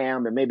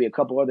 Cunningham, and maybe a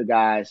couple other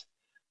guys,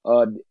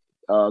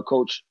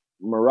 Coach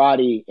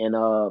Marotti and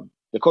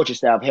the coaching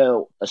staff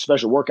held a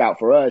special workout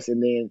for us,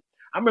 and then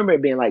I remember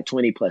it being like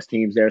 20 plus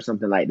teams there,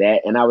 something like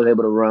that. And I was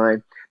able to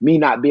run, me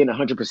not being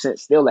 100%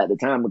 still at the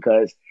time,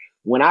 because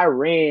when I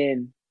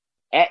ran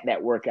at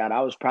that workout,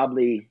 I was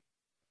probably,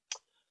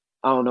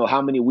 I don't know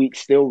how many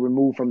weeks still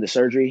removed from the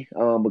surgery.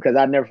 Because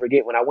I never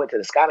forget when I went to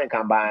the scouting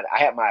combine, I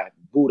had my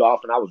boot off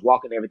and I was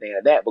walking everything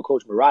like that. But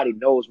Coach Marotti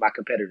knows my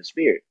competitive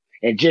spirit.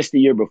 And just the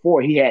year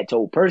before, he had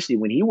told Percy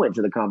when he went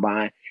to the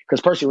combine,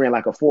 because Percy ran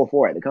like a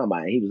 4.4 at the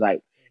combine. He was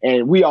like,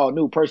 and we all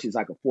knew Percy's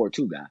like a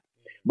 4.2 guy.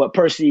 But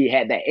Percy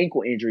had that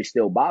ankle injury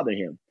still bothering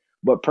him.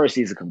 But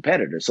Percy's a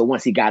competitor. So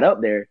once he got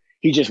up there,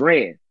 he just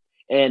ran.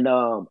 And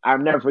I'll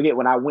never forget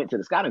when I went to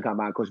the scouting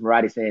combine, Coach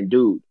Marotti saying,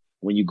 dude,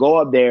 when you go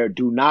up there,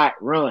 do not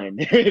run.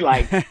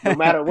 Like, no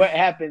matter what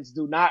happens,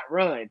 do not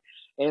run.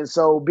 And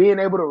so being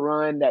able to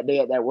run that day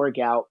at that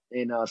workout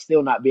and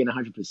still not being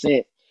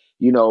 100%,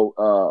 you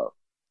know,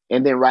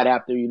 and then right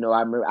after, you know,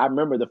 I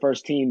remember the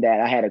first team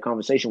that I had a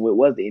conversation with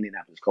was the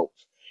Indianapolis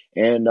Colts.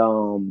 And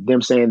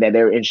them saying that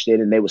they were interested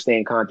and they would stay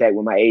in contact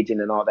with my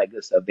agent and all that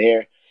good stuff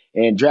there.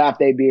 And draft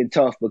day being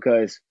tough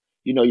because,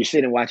 you know, you're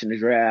sitting watching the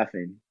draft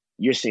and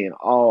you're seeing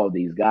all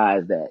these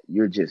guys that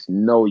you just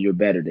know you're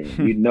better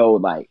than. You know,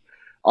 like,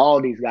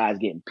 all these guys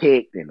getting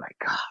picked and like,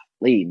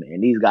 golly,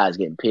 man, these guys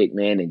getting picked,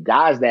 man. And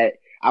guys that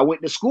I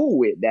went to school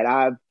with, that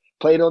I've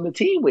played on the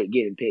team with,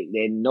 getting picked.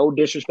 And no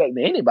disrespect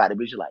to anybody,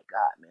 but you're like,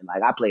 God, man,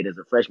 like, I played as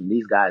a freshman.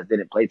 These guys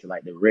didn't play till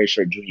like the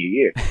redshirt junior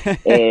year.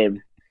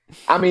 And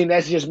I mean,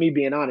 that's just me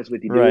being honest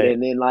with you, dude. Right.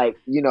 And then, like,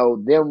 you know,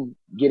 them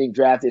getting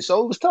drafted.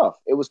 So it was tough.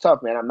 It was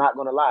tough, man. I'm not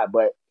going to lie.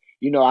 But,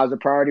 you know, I was a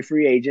priority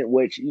free agent,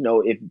 which, you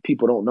know, if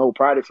people don't know,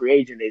 priority free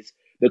agent is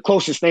the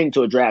closest thing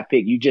to a draft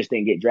pick. You just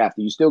didn't get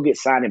drafted. You still get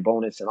signing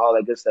bonus and all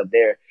that good stuff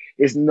there.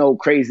 It's no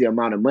crazy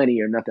amount of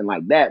money or nothing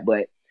like that.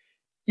 But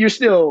you're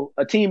still,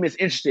 a team is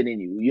interested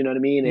in you. You know what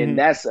I mean? And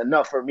that's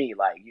enough for me.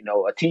 Like, you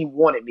know, a team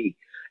wanted me.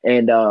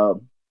 And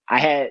I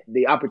had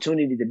the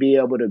opportunity to be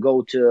able to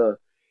go to,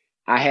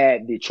 I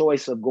had the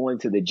choice of going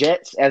to the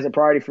Jets as a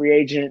priority free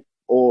agent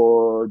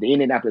or the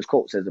Indianapolis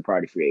Colts as a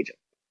priority free agent.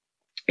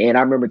 And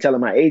I remember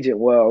telling my agent,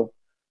 well,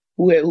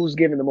 who's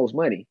giving the most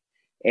money?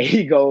 And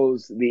he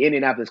goes, the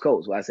Indianapolis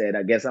Colts. Well, I said,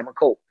 I guess I'm a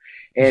Colt.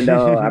 And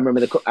I remember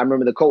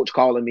the coach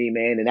calling me,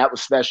 man, and that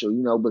was special,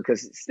 you know,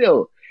 because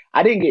still,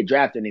 I didn't get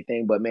drafted or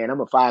anything, but man, I'm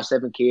a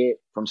 5'7" kid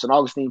from St.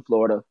 Augustine,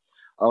 Florida.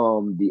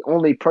 The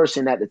only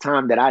person at the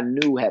time that I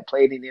knew had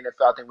played in the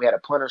NFL, I think we had a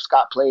punter,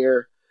 Scott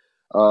Player.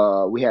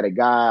 We had a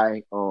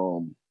guy,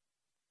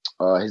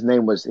 his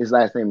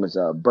last name was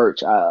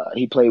Birch.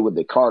 He played with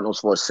the Cardinals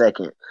for a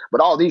second,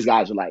 but all these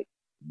guys were like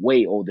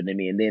way older than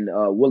me. And then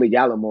Willie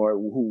Gallimore,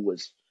 who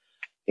was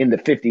in the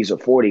 50s or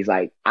 40s,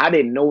 like, I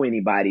didn't know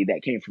anybody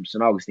that came from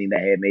St. Augustine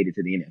that had made it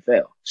to the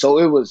NFL. So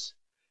it was,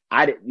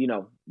 you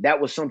know, that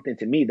was something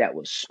to me that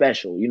was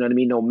special. You know what I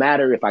mean? No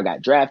matter if I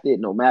got drafted,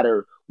 no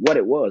matter what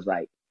it was,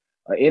 like,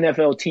 an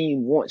NFL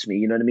team wants me,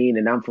 you know what I mean?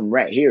 And I'm from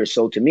right here.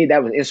 So to me,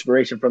 that was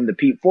inspiration from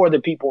for the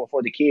people and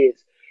for the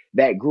kids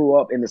that grew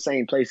up in the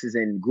same places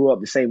and grew up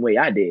the same way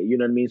I did. You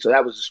know what I mean? So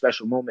that was a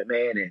special moment,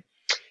 man. And,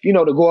 you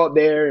know, to go up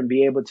there and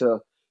be able to,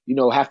 you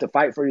know, have to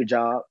fight for your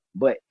job.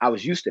 But I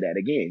was used to that.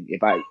 Again,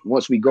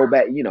 once we go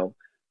back, you know,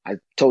 I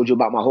told you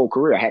about my whole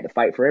career. I had to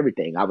fight for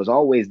everything. I was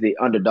always the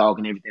underdog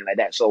and everything like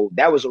that. So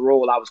that was a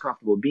role I was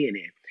comfortable being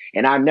in.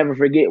 And I'll never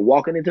forget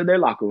walking into their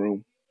locker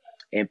room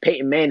and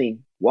Peyton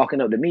Manning walking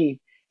up to me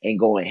and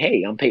going,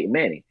 "Hey, I'm Peyton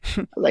Manning."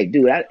 I was like,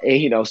 dude,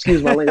 you know,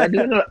 excuse my language.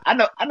 I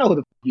know who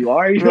the you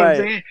are. You know what I'm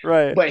saying?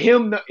 Right. But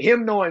him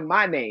knowing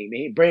my name,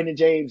 and Brandon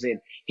James, and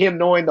him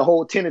knowing the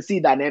whole Tennessee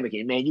dynamic,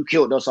 and man, you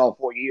killed us all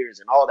 4 years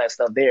and all that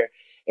stuff there.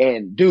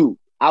 And dude,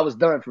 I was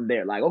done from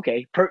there. Like,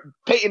 okay,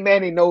 Peyton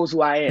Manning knows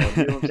who I am.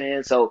 You know what I'm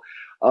saying? So,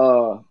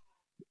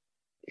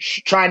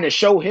 trying to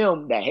show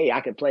him that, hey,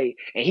 I can play.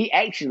 And he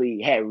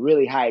actually had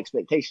really high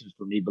expectations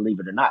for me, believe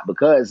it or not,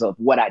 because of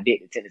what I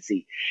did in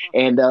Tennessee.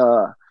 And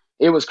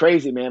it was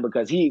crazy, man,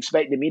 because he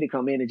expected me to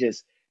come in and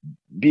just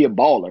be a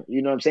baller.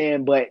 You know what I'm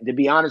saying? But to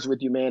be honest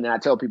with you, man, and I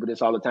tell people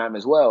this all the time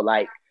as well,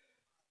 like,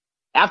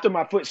 after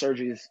my foot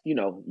surgeries,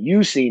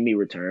 you see me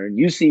return.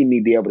 You see me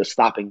be able to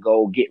stop and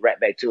go, get right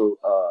back to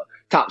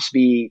top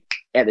speed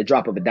at the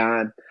drop of a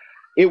dime.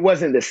 It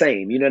wasn't the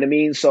same. You know what I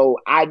mean? So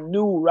I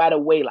knew right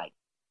away, like,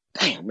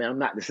 damn, man, I'm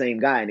not the same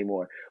guy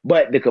anymore.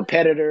 But the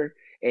competitor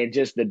and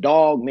just the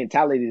dog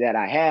mentality that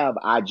I have,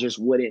 I just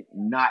wouldn't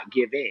not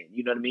give in.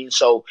 You know what I mean?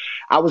 So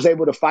I was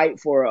able to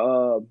fight for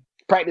a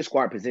practice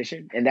squad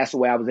position, and that's the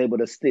way I was able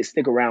to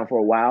stick around for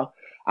a while.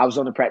 I was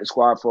on the practice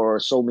squad for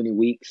so many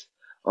weeks.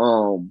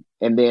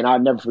 And then I'll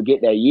never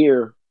forget that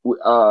year.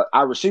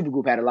 Our receiver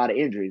group had a lot of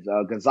injuries.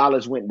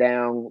 Gonzalez went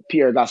down.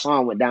 Pierre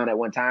Garçon went down at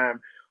one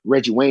time.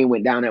 Reggie Wayne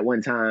went down at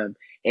one time.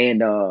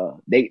 And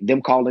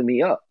them calling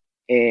me up.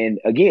 And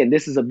again,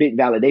 this is a big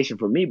validation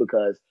for me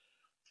because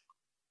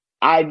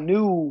I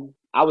knew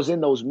I was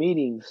in those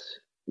meetings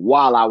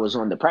while I was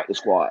on the practice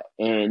squad.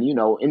 And,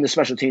 in the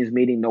special teams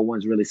meeting, no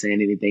one's really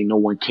saying anything. No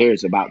one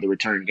cares about the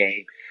return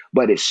game.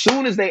 But as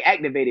soon as they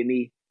activated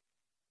me,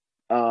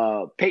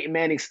 Peyton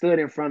Manning stood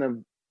in front of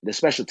the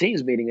special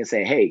teams meeting and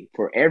said, hey,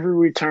 for every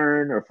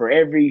return or for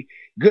every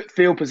good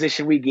field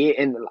position we get,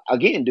 and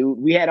again, dude,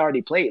 we had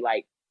already played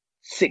like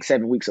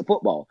 6-7 weeks of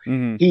football.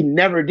 Mm-hmm. He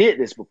never did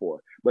this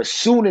before. But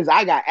soon as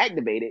I got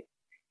activated,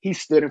 he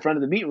stood in front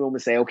of the meeting room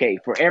and said, okay,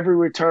 for every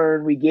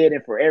return we get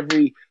and for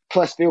every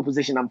plus field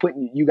position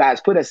you guys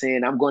put us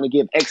in, I'm going to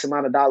give X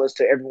amount of dollars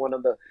to everyone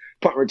on the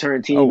punt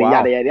return team, and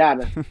yada, yada,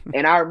 yada.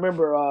 And I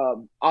remember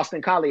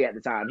Austin Collie at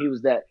the time. He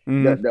was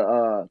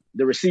the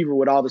receiver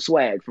with all the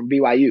swag from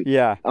BYU.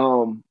 Yeah.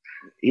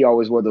 He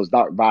always wore those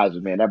dark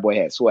visors, man. That boy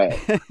had swag.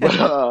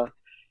 But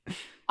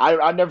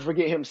I'll never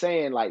forget him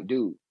saying, like,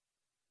 dude,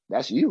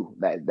 that's you.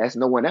 That's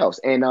no one else.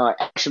 And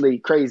actually,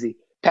 crazy,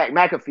 Pat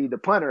McAfee, the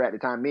punter at the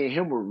time, me and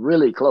him were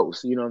really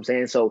close. You know what I'm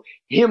saying? So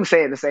him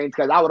saying the same,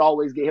 because I would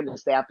always get him to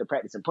stay after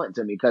practice and punt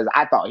to me because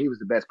I thought he was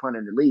the best punter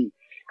in the league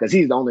because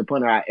he's the only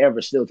punter I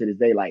ever still to this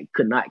day, like,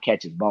 could not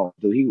catch his ball.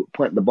 Dude, he would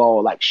punt the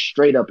ball, like,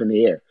 straight up in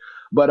the air.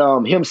 But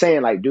him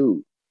saying, like,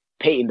 dude,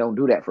 Peyton don't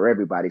do that for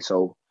everybody.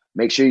 So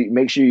make sure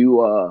you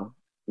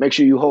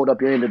hold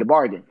up your end of the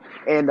bargain.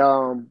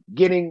 And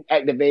getting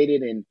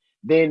activated, and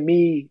then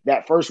me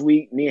that first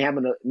week, me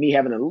having a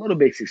little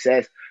bit of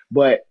success,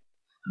 but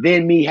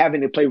then me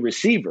having to play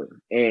receiver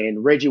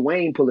and Reggie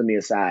Wayne pulling me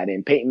aside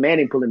and Peyton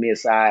Manning pulling me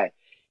aside.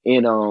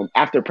 And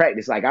after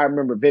practice, like, I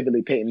remember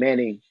vividly Peyton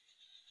Manning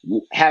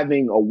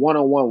having a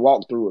one-on-one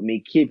walkthrough with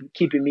me,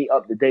 keeping me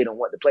up to date on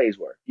what the plays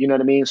were. You know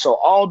what I mean? So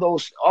all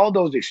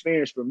those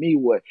experiences for me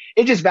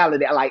it just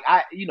validated. Like,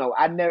 I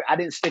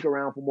didn't stick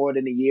around for more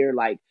than a year.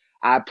 Like,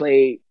 I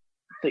played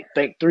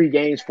think 3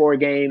 games, 4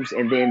 games,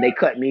 and then they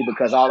cut me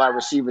because all our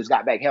receivers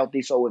got back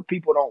healthy. So if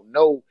people don't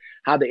know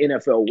how the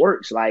NFL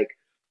works, like,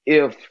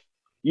 if,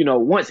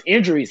 once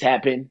injuries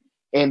happen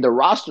and the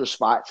roster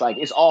spots, like,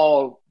 it's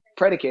all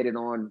predicated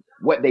on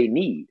what they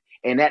need.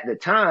 And at the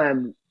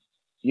time,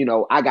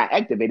 I got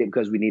activated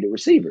because we needed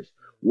receivers.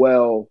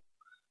 Well,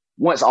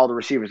 once all the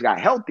receivers got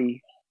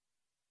healthy,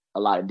 a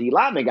lot of D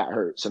linemen got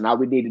hurt. So now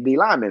we needed D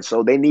linemen.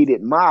 So they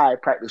needed my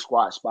practice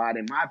squad spot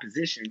in my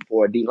position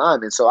for a D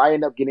lineman. So I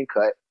ended up getting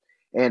cut.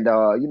 And,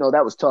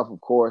 that was tough, of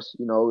course.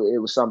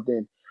 It was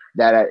something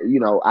that,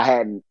 I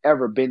hadn't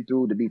ever been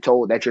through, to be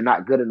told that you're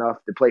not good enough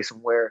to play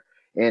somewhere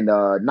and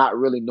not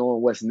really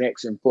knowing what's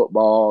next in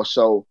football.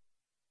 So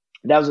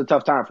that was a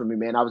tough time for me,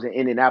 man. I was in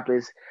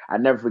Indianapolis. I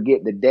never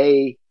forget the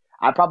day.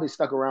 I probably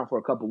stuck around for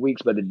a couple of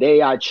weeks, but the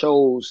day I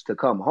chose to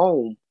come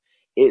home,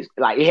 it's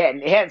like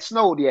it hadn't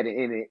snowed yet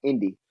in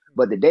Indy.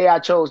 But the day I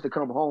chose to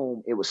come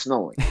home, it was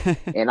snowing.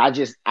 And I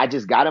just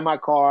got in my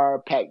car,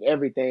 packed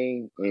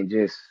everything, and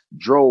just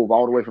drove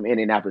all the way from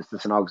Indianapolis to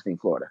St. Augustine,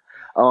 Florida.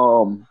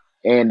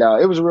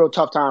 It was a real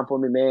tough time for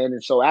me, man.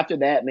 And so after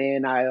that,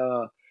 man,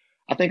 I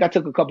think I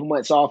took a couple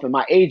months off, and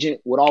my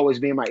agent would always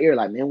be in my ear,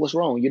 like, man, what's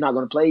wrong? You're not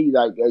going to play?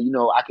 Like,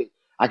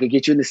 I could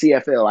get you in the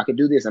CFL. I could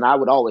do this. And I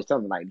would always tell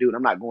them, like, dude,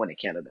 I'm not going to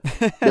Canada.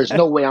 There's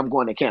no way I'm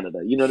going to Canada.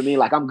 You know what I mean?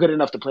 Like, I'm good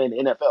enough to play in the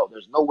NFL.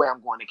 There's no way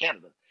I'm going to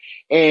Canada.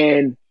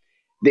 And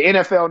the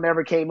NFL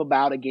never came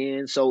about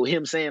again. So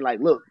him saying, like,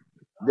 look,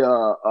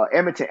 the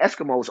Edmonton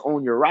Eskimos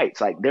own your rights.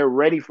 Like, they're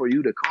ready for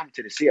you to come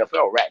to the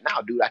CFL right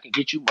now, dude. I can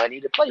get you money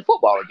to play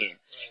football again.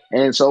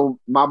 And so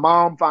my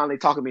mom finally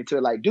talking me to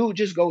it, like, dude,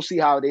 just go see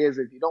how it is.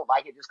 If you don't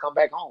like it, just come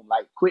back home.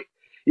 Like, quit.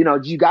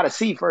 You got to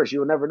see first.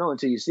 You'll never know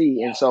until you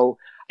see. And so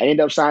I ended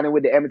up signing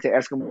with the Edmonton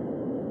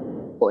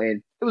Eskimos,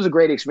 and it was a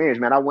great experience,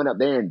 man. I went up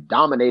there and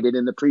dominated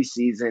in the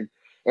preseason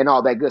and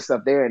all that good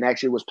stuff there, and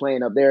actually was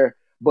playing up there.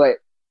 But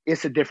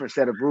it's a different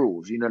set of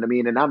rules, you know what I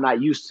mean? And I'm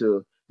not used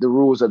to the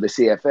rules of the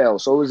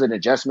CFL. So it was an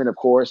adjustment, of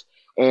course.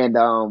 And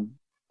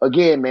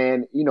again,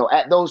 man,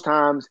 at those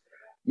times,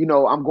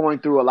 I'm going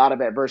through a lot of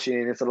adversity,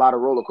 and it's a lot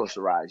of roller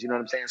coaster rides. You know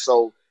what I'm saying?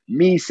 So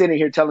me sitting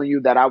here telling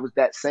you that I was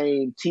that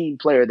same team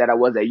player that I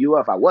was at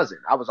UF, I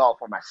wasn't. I was all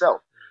for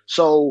myself.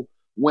 So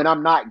when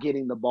I'm not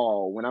getting the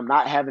ball, when I'm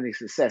not having the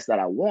success that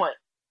I want,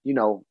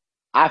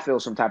 I feel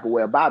some type of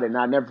way about it. And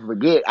I never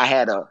forget, I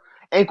had a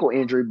ankle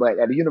injury, but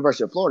at the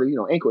University of Florida,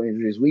 ankle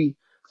injuries, we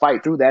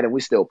fight through that and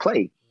we still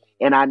play.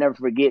 And I never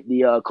forget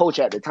the coach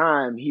at the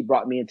time, he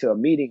brought me into a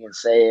meeting and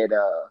said,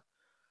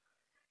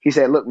 he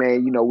said, look,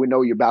 man, we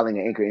know you're battling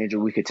an ankle injury.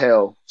 We could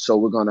tell. So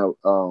we're going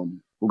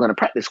to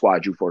practice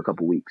squad you for a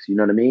couple weeks. You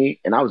know what I mean?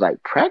 And I was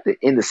like, practice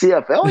in the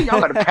CFL?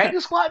 Y'all going to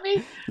practice squad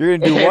me? You're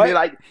going to do what?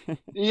 Like,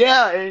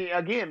 yeah. And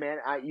again, man,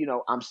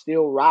 I'm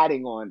still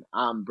riding on,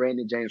 I'm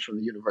Brandon James from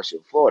the University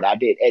of Florida. I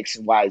did X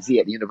and Y, Z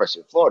at the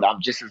University of Florida.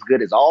 I'm just as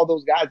good as all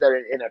those guys that are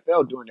in the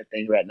NFL doing the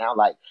thing right now.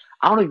 Like,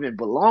 I don't even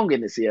belong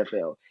in the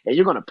CFL. And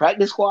you're going to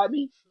practice squad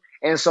me?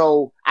 And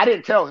so I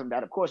didn't tell him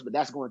that, of course, but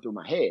that's going through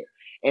my head.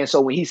 And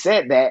so when he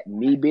said that,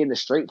 me being the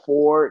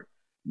straightforward,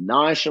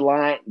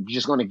 nonchalant,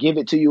 just going to give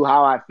it to you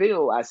how I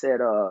feel, I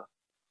said,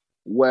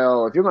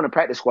 well, if you're going to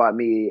practice squad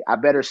me, I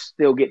better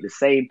still get the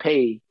same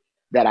pay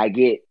that I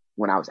get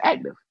when I was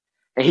active.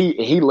 And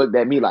he looked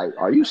at me like,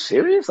 are you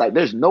serious? Like,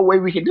 there's no way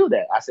we can do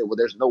that. I said, well,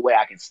 there's no way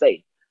I can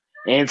stay.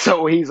 And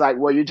so he's like,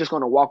 well, you're just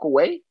going to walk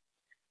away?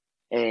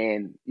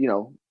 And,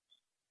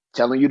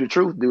 telling you the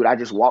truth, dude, I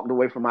just walked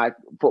away from my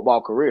football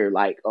career.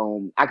 Like,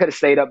 I could have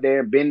stayed up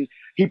there and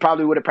he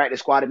probably would have practice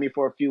squatted me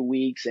for a few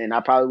weeks and I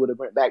probably would have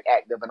went back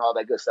active and all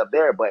that good stuff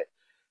there. But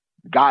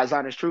God's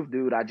honest truth,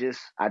 dude, I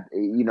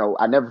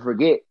never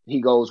forget. He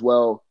goes,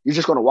 well, you're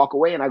just going to walk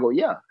away? And I go,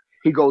 yeah.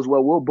 He goes,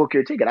 well, we'll book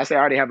your ticket. I say, I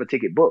already have a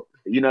ticket booked.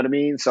 You know what I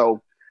mean?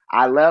 So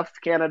I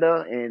left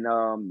Canada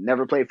and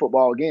never played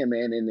football again,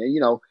 man. And,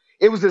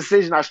 it was a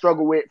decision I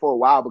struggled with for a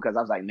while because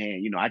I was like,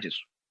 man,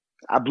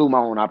 I blew my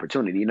own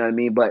opportunity, you know what I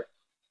mean? But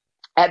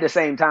at the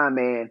same time,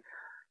 man,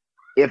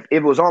 if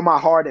it was on my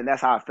heart and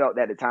that's how I felt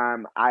at the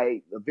time,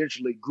 I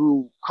eventually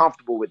grew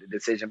comfortable with the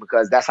decision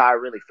because that's how I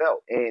really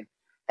felt. And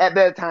at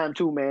that time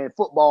too, man,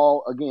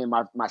 football, again,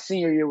 my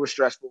senior year was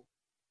stressful.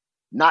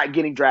 Not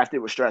getting drafted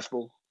was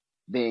stressful.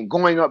 Then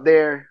going up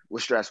there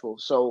was stressful.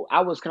 So I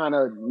was kind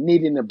of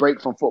needing a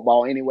break from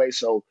football anyway.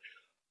 So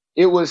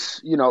it was,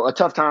 a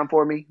tough time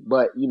for me,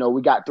 but,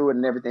 we got through it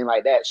and everything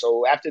like that.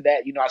 So after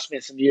that, I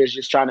spent some years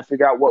just trying to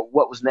figure out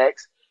what was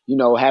next,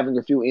 having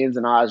a few ins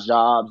and outs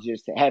jobs,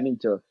 just having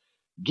to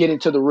get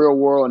into the real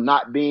world,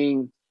 not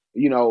being,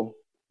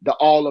 the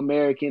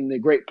All-American, the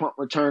great punt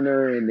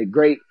returner and the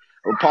great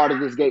part of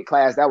this gate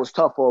class. That was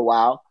tough for a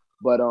while.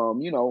 But,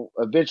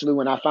 eventually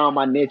when I found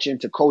my niche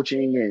into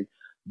coaching and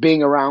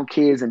being around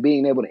kids and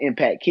being able to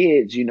impact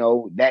kids,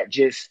 that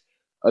just,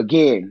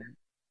 again,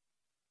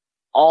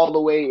 all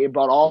the way, it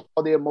brought all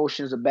the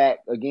emotions back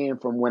again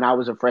from when I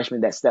was a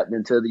freshman that stepped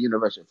into the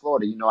University of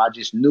Florida. I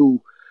just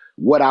knew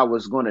what I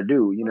was going to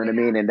do, you know what I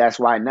mean? And that's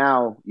why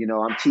now,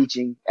 I'm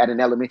teaching at an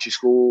elementary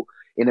school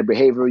in a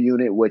behavioral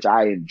unit, which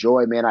I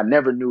enjoy, man. I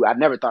never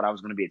thought I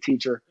was going to be a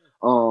teacher,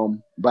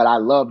 but I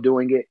love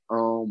doing it.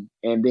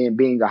 And then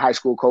being a high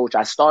school coach,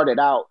 I started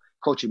out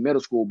coaching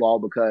middle school ball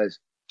because,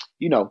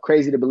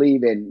 crazy to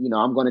believe. And,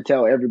 I'm going to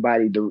tell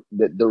everybody the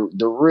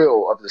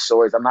real of the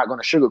stories. I'm not going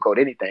to sugarcoat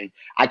anything.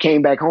 I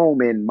came back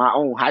home and my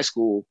own high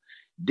school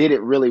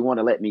didn't really want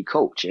to let me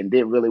coach and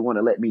didn't really want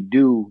to let me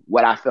do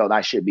what I felt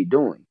I should be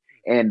doing.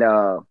 And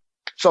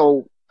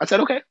so I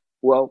said, okay,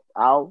 well,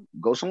 I'll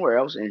go somewhere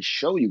else and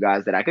show you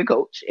guys that I could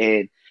coach.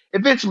 And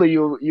eventually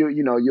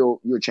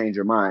you'll change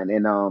your mind.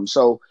 And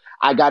so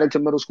I got into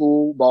middle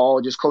school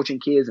ball, just coaching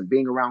kids and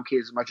being around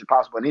kids as much as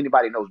possible. And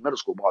anybody knows middle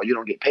school ball, you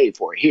don't get paid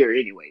for it here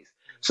anyways.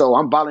 So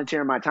I'm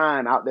volunteering my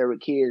time out there with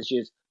kids,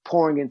 just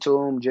pouring into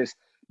them, just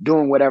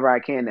doing whatever I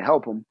can to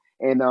help them.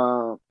 And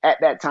at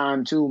that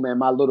time too, man,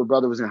 my little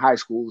brother was in high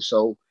school.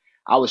 So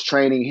I was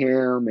training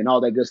him and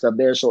all that good stuff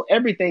there. So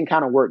everything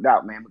kind of worked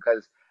out, man,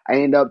 because I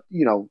ended up,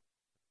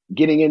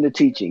 getting into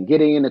teaching,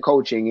 getting into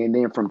coaching. And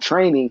then from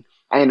training,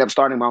 I ended up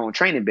starting my own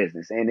training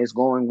business. And it's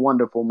going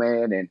wonderful,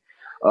 man. And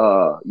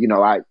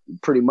I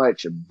pretty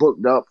much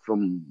booked up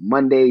from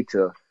Monday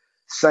to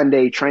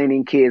Sunday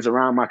training kids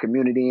around my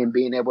community and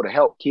being able to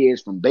help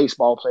kids from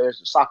baseball players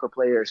to soccer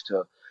players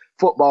to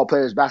football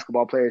players,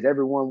 basketball players.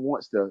 Everyone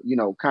wants to,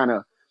 kind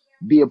of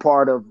be a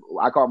part of,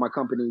 I call my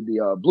company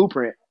the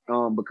Blueprint,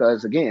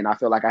 because again, I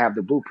feel like I have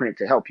the blueprint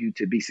to help you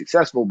to be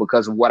successful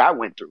because of what I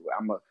went through.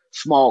 I'm a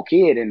small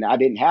kid and I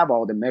didn't have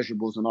all the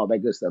measurables and all that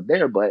good stuff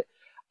there, but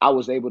I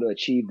was able to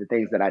achieve the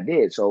things that I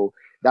did. So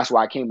that's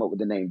why I came up with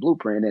the name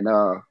Blueprint. And,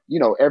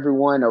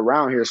 everyone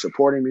around here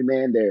supporting me,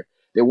 man,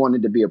 they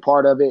wanted to be a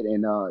part of it.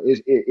 And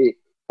it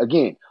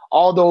again,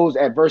 all those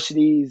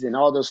adversities and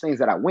all those things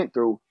that I went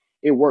through,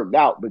 it worked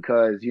out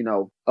because,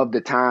 of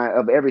the time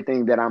of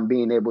everything that I'm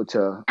being able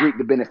to reap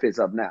the benefits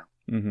of now.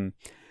 Mm-hmm.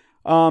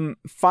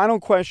 Final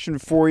question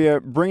for you,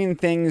 bringing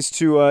things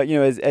to,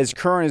 as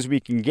current as we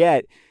can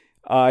get.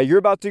 You're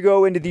about to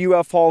go into the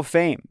UF Hall of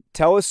Fame.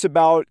 Tell us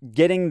about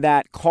getting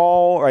that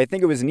call, or I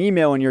think it was an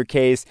email in your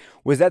case.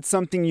 Was that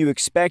something you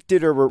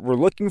expected or were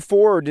looking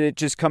for, or did it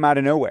just come out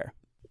of nowhere?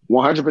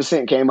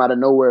 100% came out of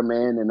nowhere,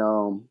 man.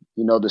 And,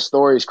 the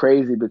story is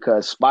crazy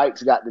because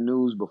Spikes got the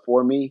news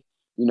before me.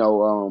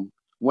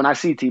 When I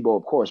see Tebow,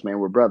 of course, man,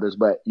 we're brothers,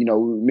 but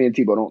me and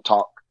Tebow don't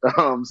talk.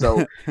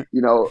 So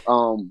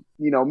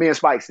me and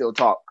Spike still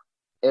talk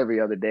every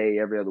other day,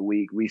 every other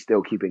week. We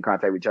still keep in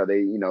contact with each other.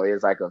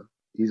 It's like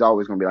he's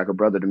always gonna be like a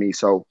brother to me.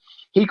 So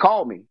he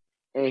called me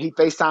and he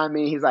FaceTimed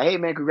me. He's like, "Hey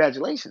man,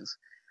 congratulations."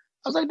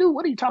 I was like, "Dude,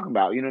 what are you talking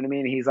about?" You know what I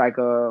mean? And he's like,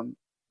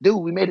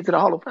 "Dude, we made it to the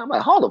Hall of Fame." I'm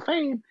like, "Hall of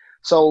Fame?"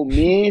 So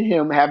me and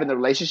him having the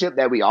relationship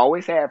that we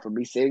always had, from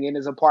me sitting in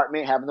his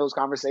apartment, having those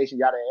conversations,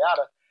 yada,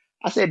 yada.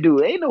 I said,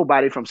 "Dude, ain't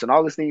nobody from St.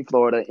 Augustine,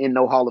 Florida in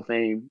no Hall of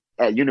Fame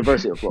at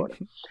University of Florida."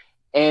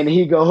 And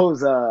he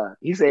goes,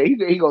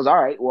 he goes,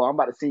 "All right, well, I'm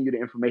about to send you the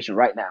information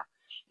right now."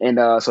 And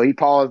so he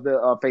paused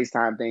the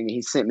FaceTime thing and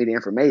he sent me the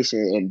information.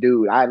 And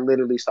dude, I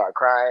literally started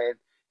crying,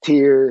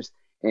 tears,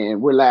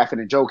 and we're laughing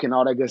and joking,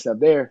 all that good stuff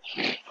there.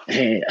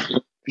 And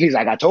he's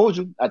like, I told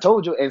you.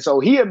 And so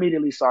he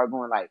immediately started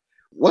going like,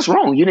 "What's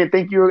wrong? You didn't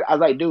think you were?" I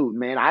was like, "Dude,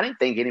 man, I didn't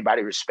think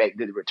anybody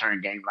respected the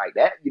return game like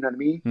that." You know what I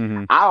mean?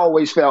 Mm-hmm. I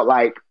always felt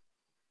like,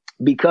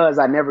 because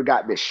I never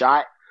got the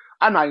shot,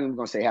 I'm not even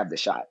going to say have the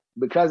shot,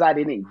 because I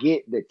didn't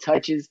get the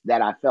touches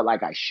that I felt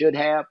like I should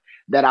have,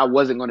 that I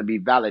wasn't going to be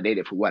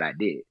validated for what I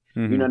did.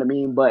 Mm-hmm. You know what I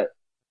mean? But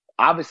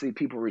obviously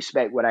people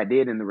respect what I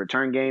did in the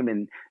return game,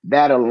 and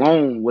that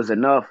alone was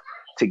enough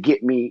to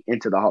get me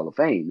into the Hall of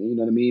Fame. You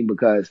know what I mean?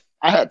 Because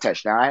I had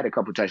touchdowns. I had a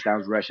couple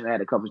touchdowns rushing. I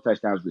had a couple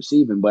touchdowns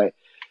receiving, but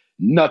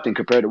nothing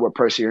compared to what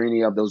Percy or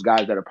any of those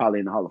guys that are probably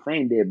in the Hall of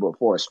Fame did. But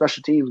for a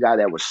special teams guy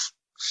that was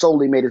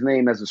solely made his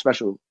name as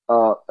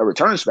a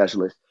return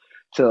specialist,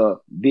 to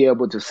be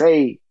able to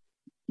say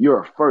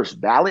you're a first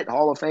ballot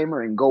Hall of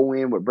Famer and go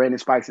in with Brandon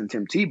Spikes and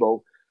Tim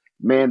Tebow,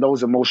 man,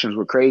 those emotions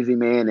were crazy,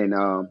 man. And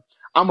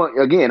I'm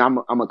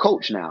a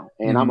coach now,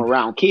 and I'm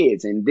around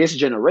kids, and this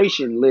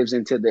generation lives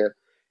into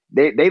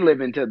they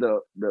live into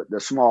the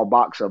small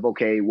box of,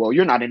 okay, well,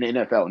 you're not in the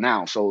NFL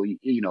now, so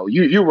you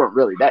weren't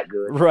really that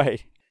good,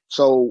 right?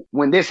 So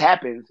when this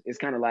happens, it's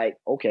kind of like,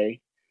 okay,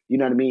 you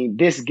know what I mean?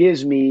 This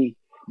gives me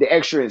the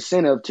extra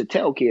incentive to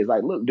tell kids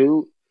like, look,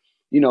 dude,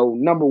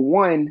 number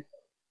one,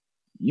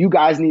 you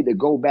guys need to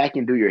go back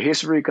and do your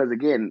history. Because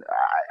again,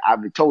 I've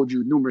told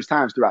you numerous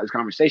times throughout this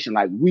conversation,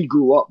 like, we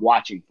grew up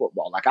watching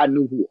football. Like, I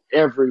knew who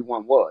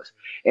everyone was.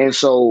 And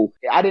so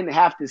I didn't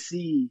have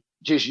to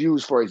just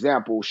use, for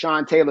example,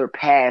 Sean Taylor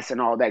pass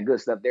and all that good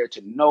stuff there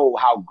to know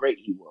how great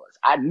he was.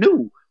 I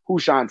knew who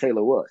Sean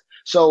Taylor was.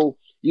 So,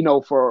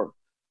 for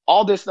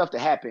all this stuff to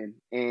happen,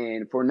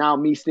 and for now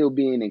me still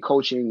being in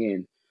coaching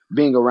and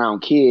being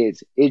around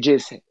kids, it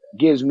just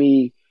gives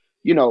me,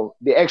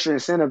 the extra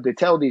incentive to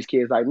tell these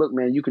kids, like, look,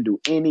 man, you can do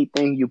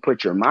anything you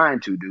put your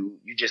mind to do.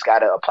 You just got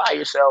to apply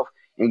yourself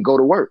and go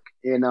to work.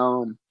 And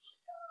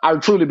I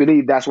truly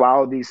believe that's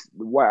why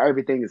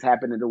everything is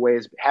happening the way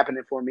it's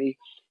happening for me,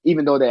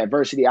 even though the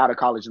adversity out of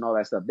college and all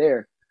that stuff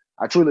there.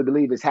 I truly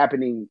believe it's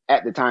happening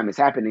at the time it's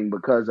happening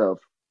because of,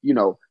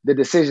 the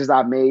decisions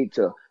I've made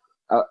to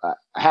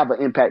have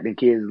an impact in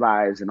kids'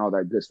 lives and all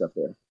that good stuff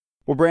there.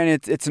 Well, Brandon,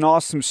 it's an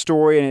awesome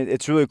story, and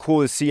it's really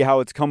cool to see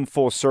how it's come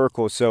full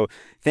circle. So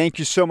thank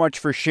you so much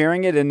for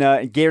sharing it,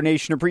 and Gator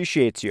Nation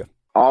appreciates you.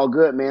 All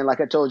good, man. Like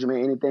I told you,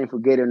 man, anything for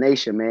Gator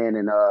Nation, man,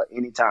 and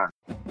anytime.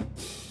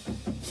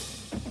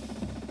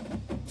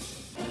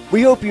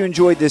 We hope you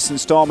enjoyed this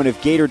installment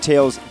of Gator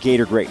Tales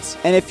Gator Greats.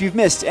 And if you've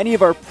missed any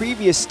of our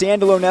previous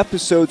standalone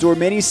episodes or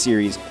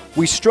mini-series,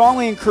 we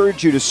strongly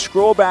encourage you to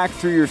scroll back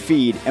through your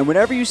feed, and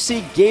whenever you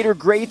see Gator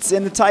Greats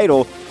in the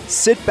title,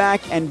 sit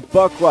back and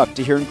buckle up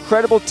to hear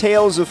incredible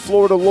tales of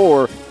Florida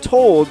lore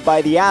told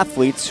by the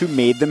athletes who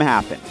made them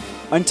happen.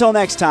 Until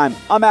next time,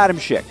 I'm Adam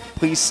Schick.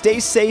 Please stay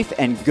safe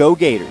and go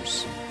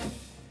Gators.